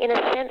actually, in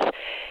a sense,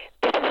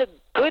 this is a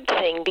good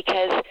thing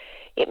because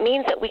it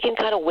means that we can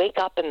kind of wake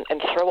up and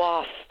throw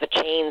off the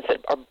chains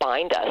that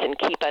bind us and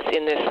keep us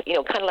in this,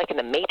 kind of like in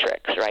the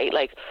Matrix, right?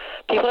 Like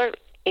people are,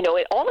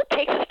 all it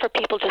takes is for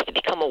people just to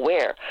become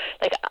aware.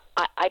 Like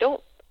I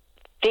don't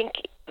think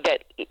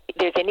that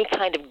there's any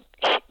kind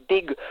of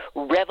big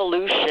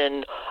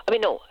revolution. I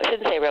mean, no, I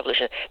shouldn't say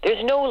revolution.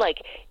 There's no,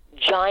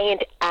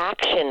 giant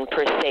action,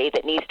 per se,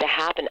 that needs to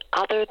happen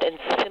other than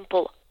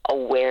simple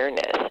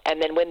awareness.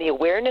 And then when the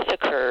awareness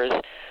occurs,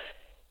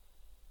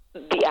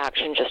 the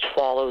action just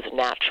follows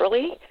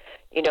naturally,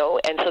 and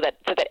so that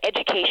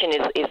education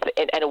is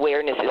and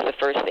awareness is the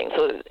first thing.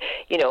 So,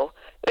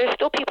 there's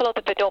still people out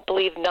there that don't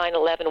believe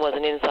 9/11 was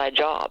an inside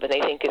job, and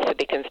they think it's a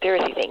big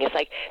conspiracy thing. It's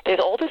like there's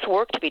all this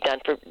work to be done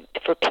for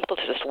people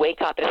to just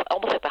wake up. It's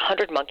almost like the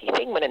 100-monkey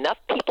thing. When enough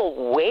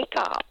people wake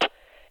up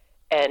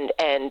and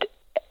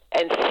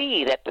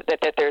see that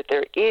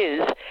there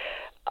is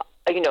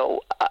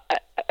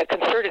a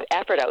concerted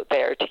effort out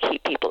there to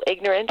keep people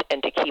ignorant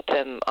and to keep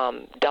them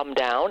dumbed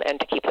down and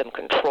to keep them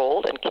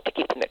controlled and to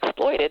keep them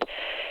exploited,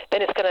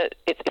 then it's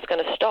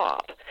gonna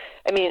stop.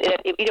 I mean,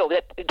 that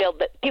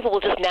people will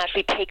just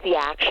naturally take the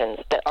actions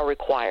that are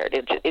required.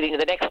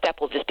 The next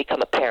step will just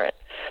become apparent.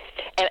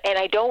 And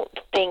I don't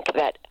think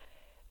that,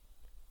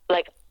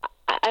 like,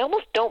 I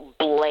almost don't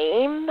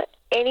blame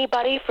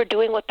anybody for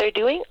doing what they're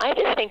doing. I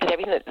just think that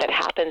everything that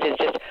happens is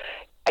just,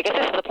 I guess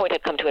this is the point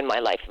I've come to in my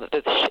life.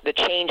 The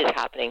change is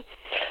happening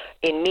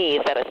in me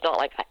is that it's not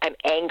like I'm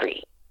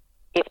angry.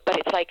 But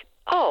it's like,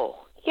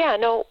 oh, yeah,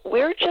 no,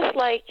 we're just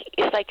like,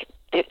 it's like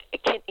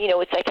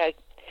a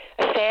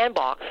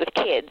sandbox with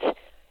kids.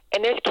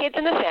 And there's kids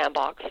in the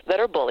sandbox that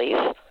are bullies,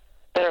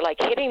 that are like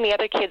hitting the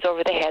other kids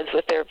over the heads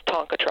with their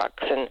Tonka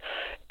trucks. And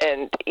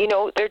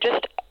they're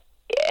just,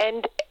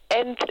 and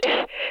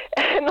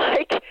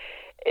like,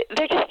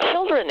 they're just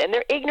children and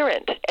they're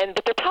ignorant,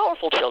 but they're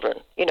powerful children,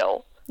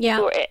 Yeah.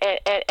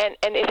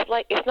 And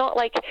it's not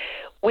like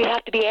we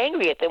have to be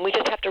angry at them. We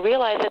just have to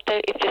realize that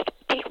it's just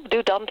people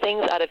do dumb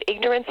things out of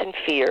ignorance and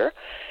fear,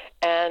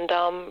 and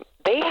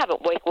they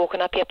haven't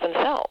woken up yet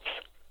themselves.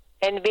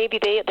 And maybe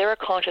their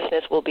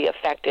consciousness will be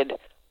affected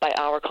by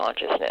our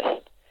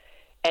consciousness.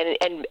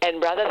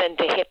 And rather than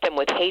to hit them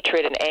with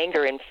hatred and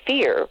anger and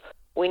fear,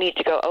 we need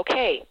to go,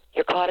 okay,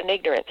 you're caught in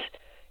ignorance.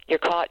 You're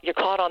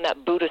caught on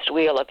that Buddhist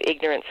wheel of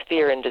ignorance,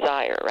 fear, and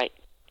desire, right?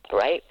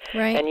 Right.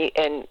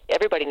 And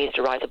everybody needs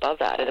to rise above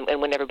that.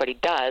 And when everybody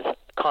does,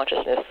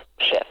 consciousness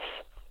shifts.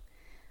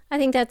 I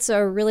think that's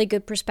a really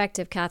good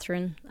perspective,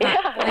 Catherine. Yeah.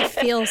 I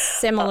feel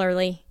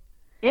similarly.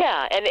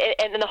 Yeah, and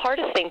the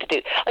hardest thing to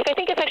do, like, I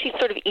think it's actually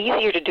sort of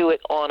easier to do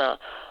it on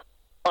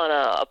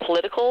a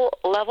political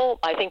level.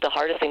 I think the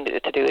hardest thing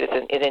to do is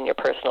in your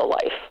personal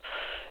life,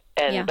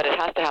 but it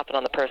has to happen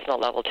on the personal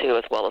level too,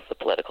 as well as the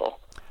political.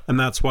 And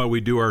that's why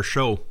we do our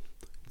show.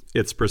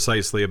 It's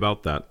precisely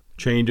about that.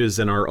 Changes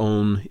in our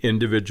own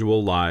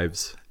individual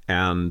lives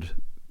and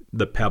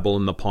the pebble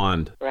in the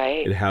pond.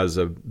 Right. It has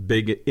a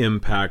big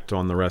impact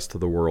on the rest of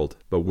the world,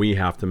 but we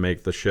have to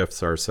make the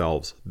shifts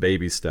ourselves,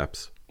 baby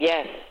steps.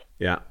 Yes.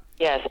 Yeah.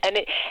 Yes, and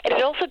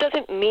it also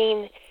doesn't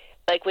mean,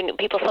 like, when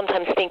people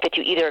sometimes think that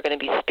you either are going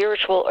to be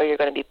spiritual or you're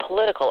going to be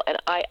political, and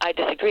I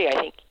disagree. I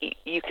think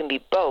you can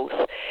be both.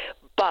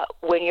 But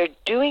when you're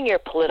doing your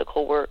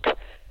political work,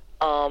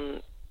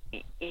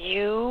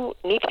 you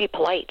need to be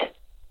polite.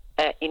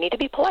 You need to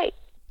be polite.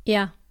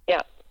 Yeah.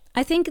 Yeah.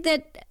 I think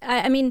that,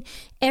 I mean,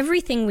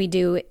 everything we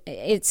do,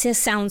 it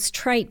just sounds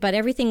trite, but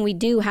everything we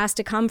do has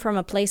to come from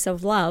a place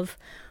of love,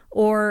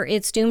 or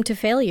it's doomed to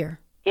failure.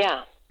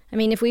 Yeah. I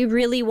mean, if we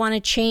really want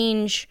to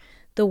change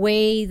the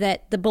way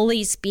that the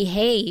bullies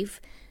behave,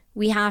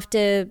 we have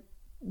to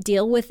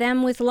deal with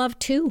them with love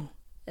too.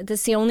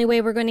 That's the only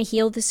way we're going to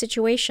heal the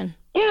situation.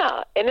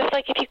 Yeah, and it's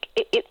like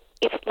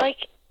it's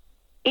like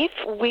if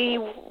we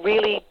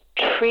really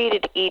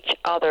treated each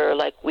other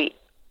like we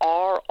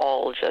are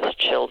all just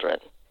children,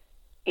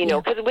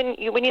 because when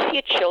you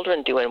see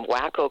children doing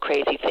wacko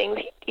crazy things,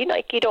 you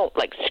don't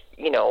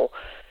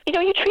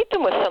you treat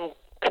them with some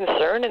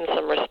concern and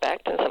some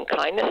respect and some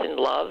kindness and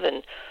love,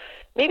 and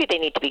maybe they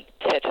need to be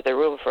sent to their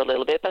room for a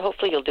little bit, but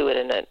hopefully you'll do it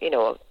in a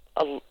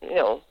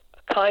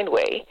kind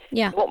way.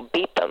 Yeah. You won't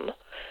beat them.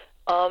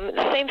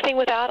 The same thing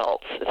with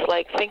adults. It's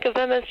like, think of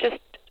them as just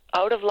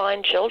out of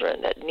line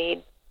children that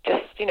need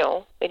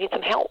they need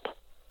some help.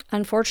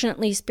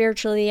 Unfortunately,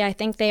 spiritually, I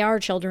think they are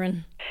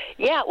children.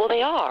 Yeah, well,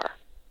 they are.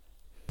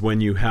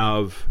 When you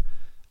have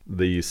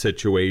the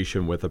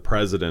situation with a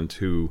president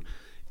who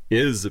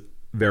is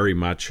very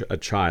much a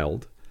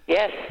child,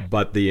 yes,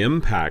 but the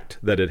impact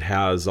that it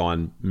has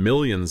on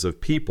millions of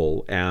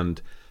people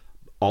and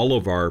all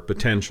of our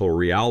potential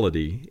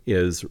reality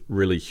is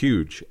really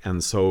huge.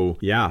 And so,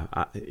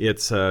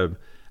 it's a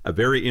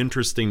very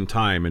interesting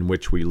time in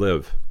which we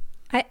live.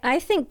 I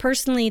think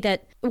personally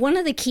that one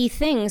of the key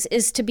things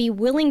is to be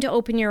willing to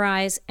open your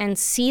eyes and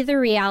see the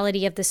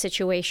reality of the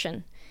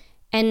situation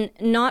and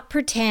not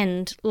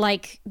pretend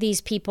like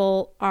these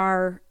people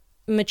are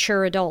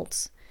mature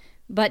adults,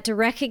 but to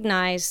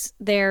recognize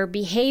their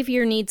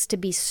behavior needs to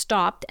be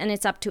stopped, and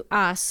it's up to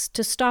us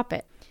to stop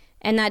it.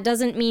 And that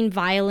doesn't mean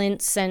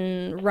violence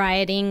and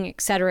rioting,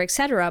 et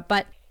cetera,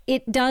 but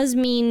it does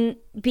mean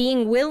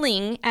being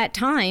willing at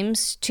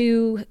times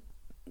to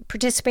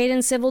participate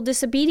in civil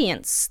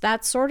disobedience,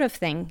 that sort of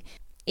thing.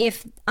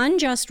 If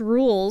unjust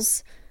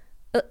rules,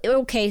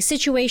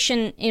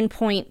 situation in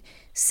point,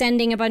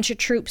 sending a bunch of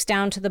troops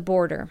down to the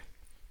border.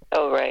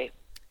 Oh, right.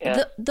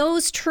 Yeah.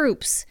 Those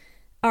troops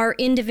are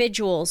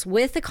individuals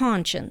with a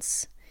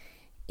conscience.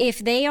 If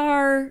they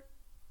are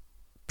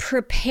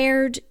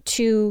prepared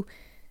to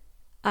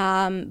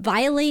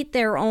violate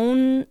their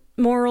own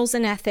morals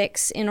and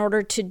ethics in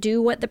order to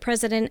do what the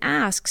president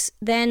asks,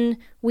 then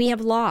we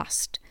have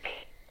lost.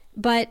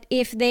 But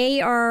if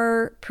they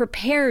are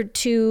prepared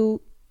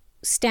to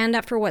stand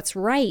up for what's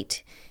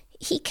right,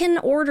 he can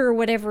order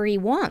whatever he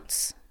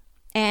wants.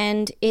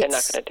 And they're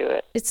not going to do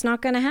it. It's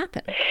not going to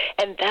happen.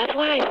 And that's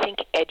why I think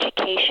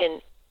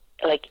education,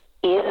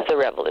 is the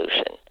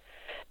revolution.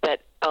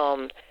 that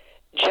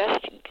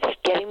just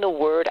getting the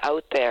word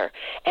out there.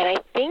 And I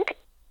think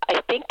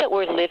that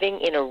we're living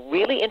in a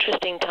really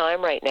interesting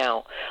time right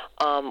now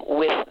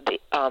with the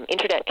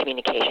internet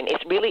communication.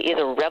 It really is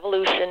a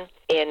revolution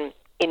in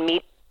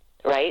media,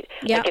 right?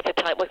 Yeah. Like it's a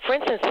time. Like for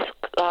instance,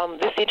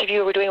 this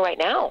interview we're doing right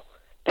now.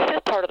 This is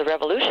part of the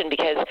revolution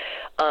because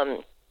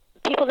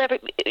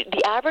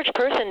the average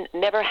person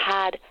never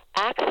had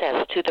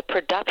access to the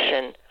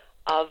production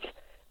of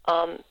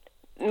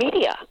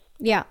media.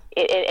 Yeah.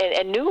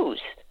 And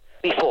news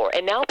before,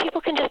 and now people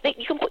can just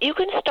you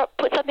can start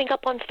put something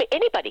up on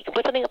anybody can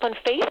put something up on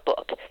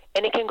Facebook,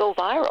 and it can go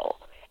viral.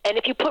 And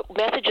if you put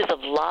messages of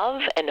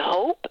love and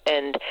hope,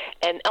 and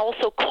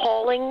also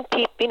calling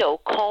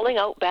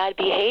out bad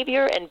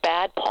behavior and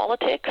bad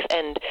politics,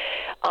 and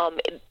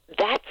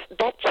that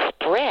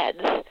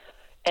spreads.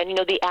 And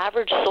the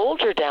average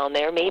soldier down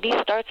there maybe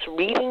starts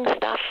reading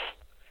stuff,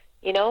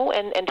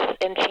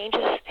 and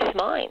changes his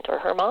mind or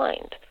her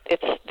mind. This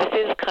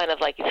is kind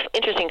of like, it's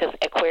interesting because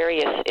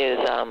Aquarius is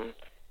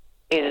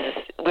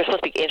we're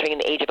supposed to be entering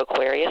an age of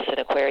Aquarius, and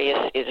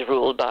Aquarius is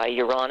ruled by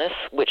Uranus,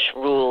 which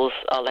rules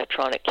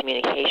electronic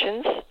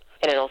communications,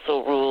 and it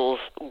also rules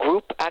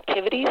group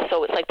activities.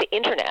 So it's like the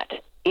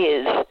internet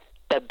is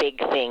the big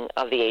thing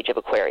of the age of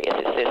Aquarius.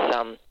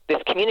 It's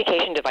this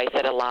communication device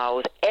that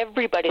allows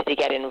everybody to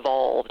get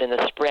involved in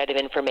the spread of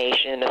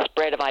information, the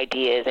spread of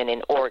ideas, and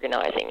in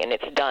organizing. And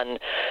it's done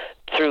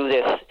through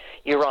this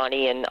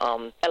Uranian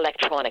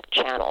electronic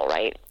channel,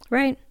 right?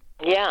 Right.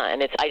 Yeah,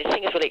 and I just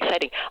think it's really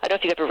exciting. I don't know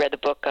if you've ever read the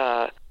book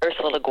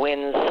Ursula Le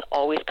Guin's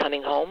Always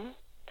Coming Home.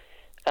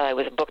 It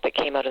was a book that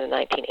came out in the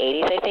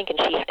 1980s, I think, and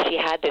she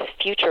had this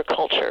future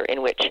culture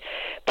in which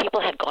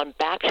people had gone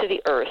back to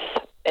the earth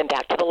and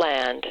back to the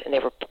land, and they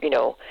were,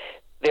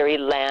 very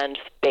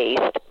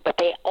land-based, but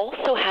they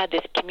also had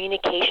this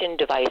communication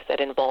device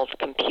that involved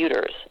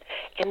computers.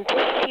 And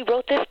she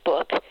wrote this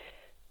book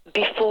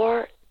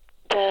before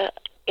the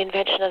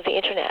invention of the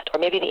internet, or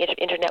maybe the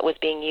internet was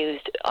being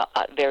used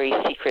at very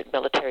secret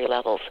military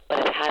levels,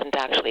 but it hadn't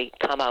actually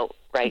come out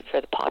right for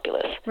the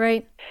populace.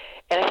 Right.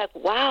 And I thought,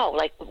 wow,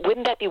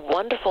 wouldn't that be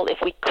wonderful if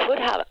we could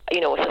have,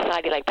 a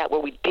society like that where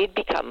we did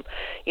become,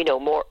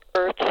 more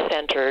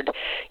earth-centered,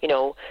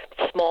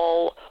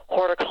 small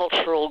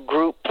horticultural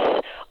groups,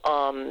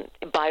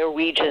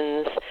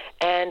 bioregions,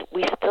 and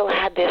we still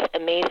had this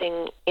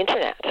amazing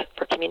internet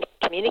for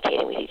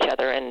communicating with each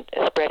other and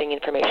spreading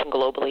information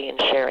globally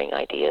and sharing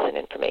ideas and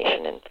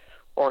information and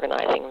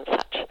organizing and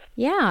such.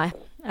 Yeah.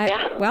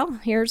 Well,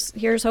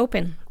 here's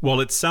hoping.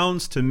 Well, it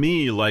sounds to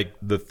me like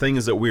the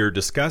things that we're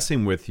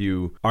discussing with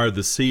you are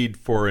the seed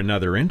for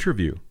another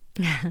interview.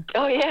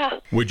 Oh, yeah.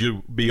 Would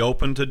you be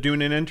open to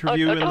doing an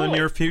interview in the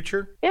near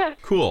future? Yeah.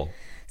 Cool.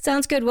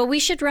 Sounds good. Well, we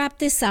should wrap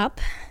this up.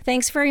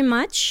 Thanks very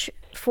much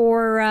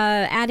for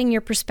adding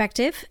your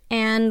perspective,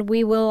 and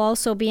we will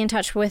also be in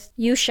touch with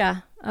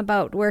Yusha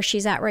about where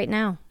she's at right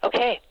now.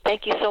 Okay.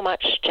 Thank you so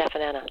much, Jeff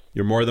and Anna.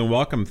 You're more than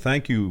welcome.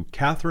 Thank you,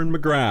 Catherine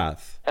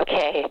McGrath.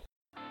 Okay.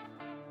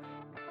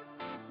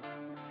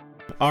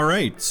 All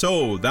right,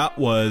 so that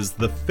was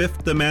The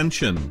Fifth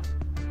Dimension,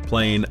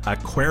 playing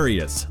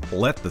Aquarius,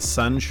 Let the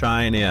Sun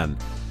Shine In.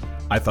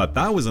 I thought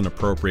that was an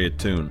appropriate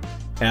tune.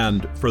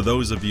 And for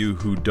those of you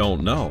who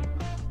don't know,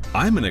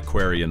 I'm an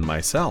Aquarian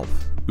myself.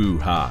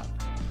 Ooh-ha.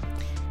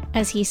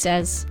 As he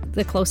says,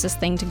 the closest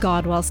thing to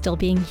God while still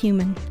being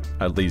human.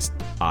 At least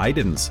I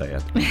didn't say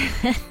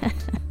it.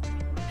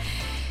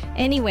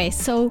 Anyway,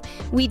 so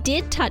we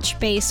did touch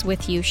base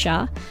with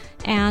Yusha,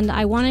 and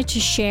I wanted to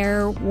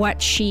share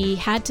what she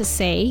had to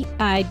say.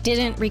 I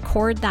didn't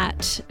record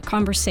that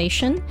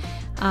conversation,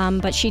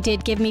 but she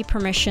did give me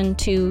permission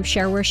to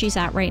share where she's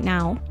at right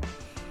now.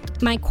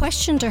 My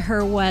question to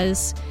her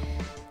was,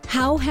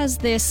 how has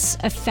this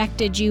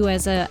affected you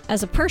as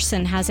a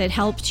person? Has it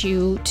helped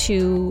you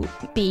to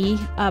be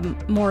a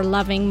more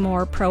loving,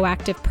 more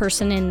proactive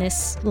person in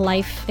this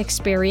life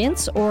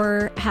experience,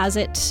 or has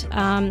it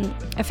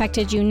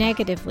affected you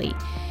negatively?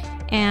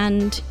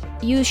 And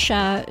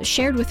Yusha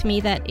shared with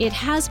me that it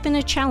has been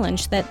a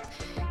challenge, that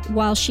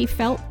while she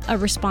felt a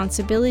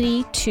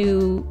responsibility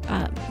to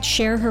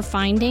share her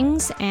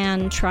findings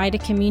and try to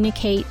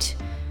communicate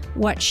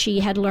what she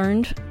had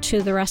learned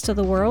to the rest of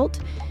the world,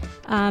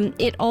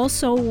 it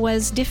also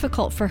was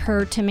difficult for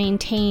her to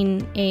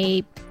maintain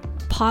a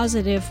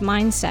positive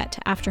mindset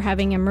after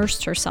having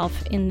immersed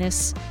herself in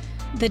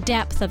the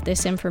depth of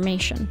this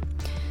information.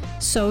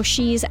 So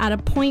she's at a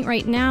point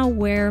right now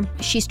where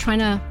she's trying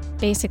to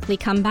basically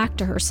come back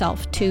to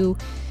herself to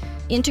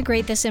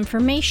integrate this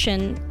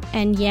information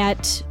and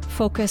yet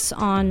focus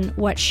on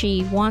what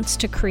she wants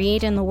to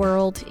create in the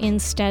world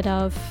instead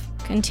of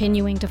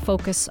continuing to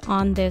focus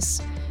on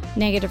this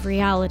negative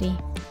reality.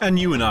 And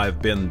you and I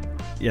have been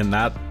in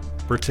that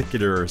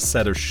particular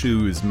set of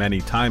shoes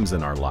many times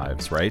in our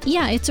lives, right?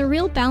 Yeah, it's a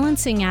real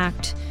balancing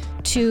act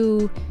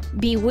to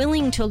be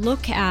willing to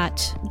look at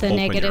the Open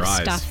negative your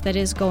eyes. stuff that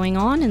is going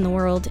on in the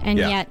world and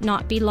yet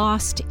not be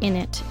lost in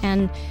it.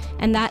 And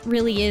that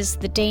really is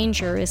the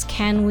danger, is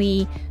can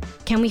we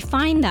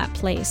find that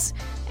place?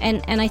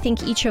 And I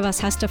think each of us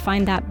has to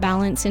find that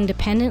balance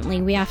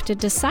independently. We have to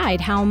decide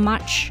how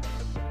much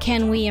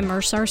can we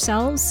immerse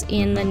ourselves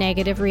in the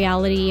negative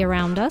reality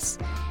around us,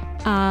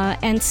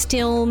 and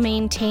still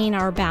maintain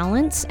our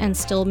balance and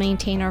still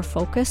maintain our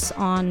focus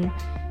on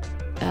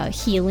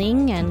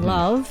healing and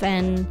love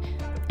and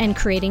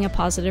creating a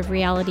positive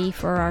reality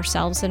for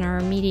ourselves and our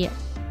immediate.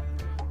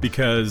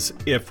 Because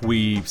if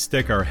we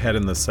stick our head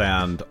in the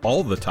sand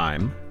all the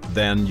time,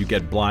 then you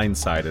get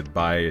blindsided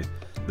by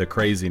the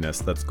craziness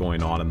that's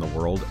going on in the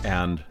world,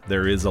 and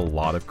there is a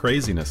lot of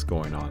craziness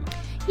going on.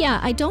 Yeah,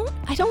 I don't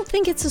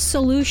think it's a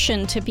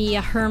solution to be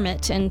a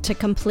hermit and to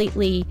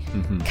completely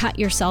cut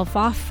yourself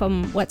off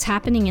from what's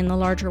happening in the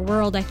larger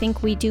world. I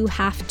think we do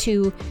have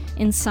to,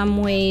 in some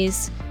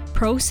ways,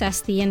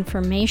 process the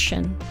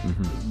information,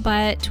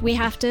 but we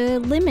have to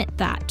limit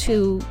that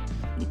to,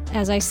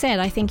 as I said,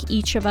 I think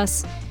each of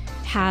us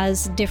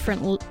has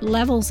different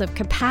levels of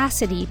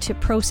capacity to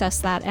process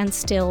that and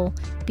still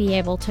be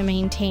able to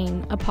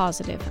maintain a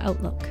positive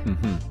outlook.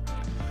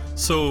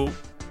 So,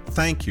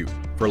 thank you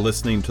for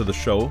listening to the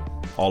show,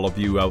 all of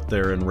you out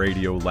there in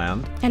Radio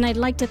Land. And I'd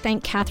like to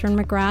thank Catherine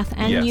McGrath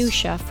and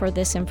Yusha for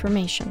this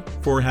information.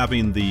 For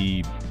having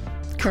the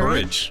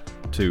courage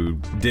to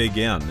dig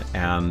in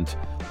and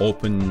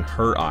open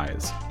her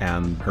eyes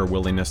and her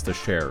willingness to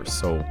share.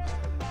 So,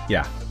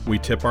 yeah, we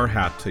tip our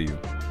hat to you.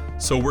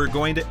 So we're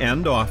going to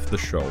end off the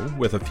show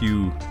with a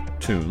few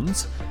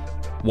tunes.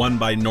 One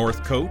by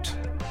Northcote,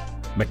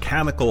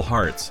 Mechanical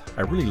Hearts.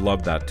 I really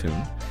love that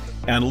tune.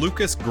 And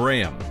Lucas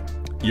Graham,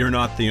 You're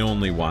Not the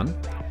Only One.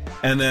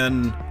 And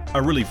then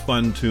a really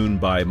fun tune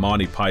by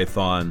Monty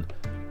Python,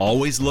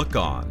 Always Look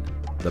On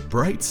the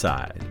Bright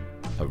Side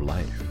of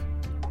Life.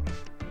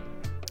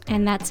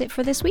 And that's it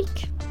for this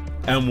week.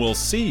 And we'll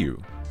see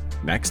you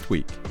next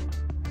week.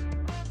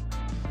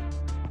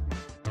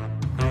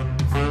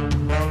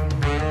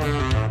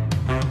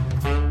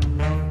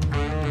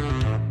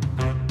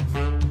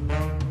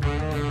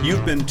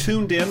 You've been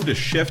tuned in to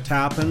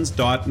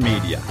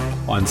shifthappens.media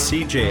on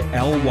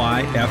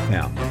CJLY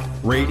FM,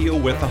 Radio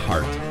with a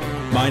Heart.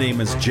 My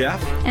name is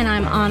Jeff. And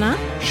I'm Anna.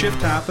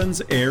 Shift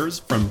Happens airs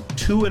from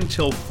 2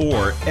 until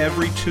 4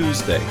 every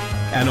Tuesday,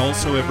 and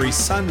also every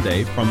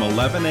Sunday from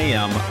 11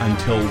 a.m.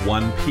 until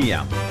 1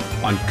 p.m.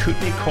 on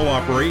Kootenai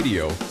Co-op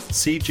Radio,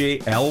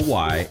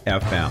 CJLY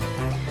FM.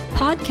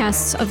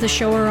 Podcasts of the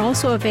show are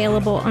also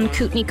available on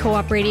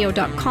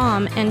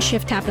KootenaiCoopRadio.com and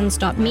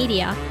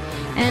shifthappens.media.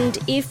 And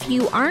if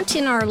you aren't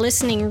in our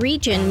listening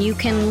region, you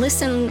can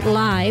listen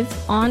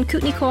live on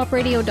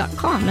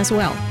KootenaiCoopRadio.com as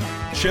well.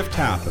 Shift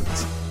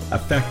Happens,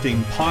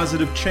 affecting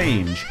positive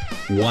change,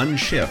 one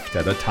shift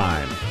at a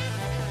time.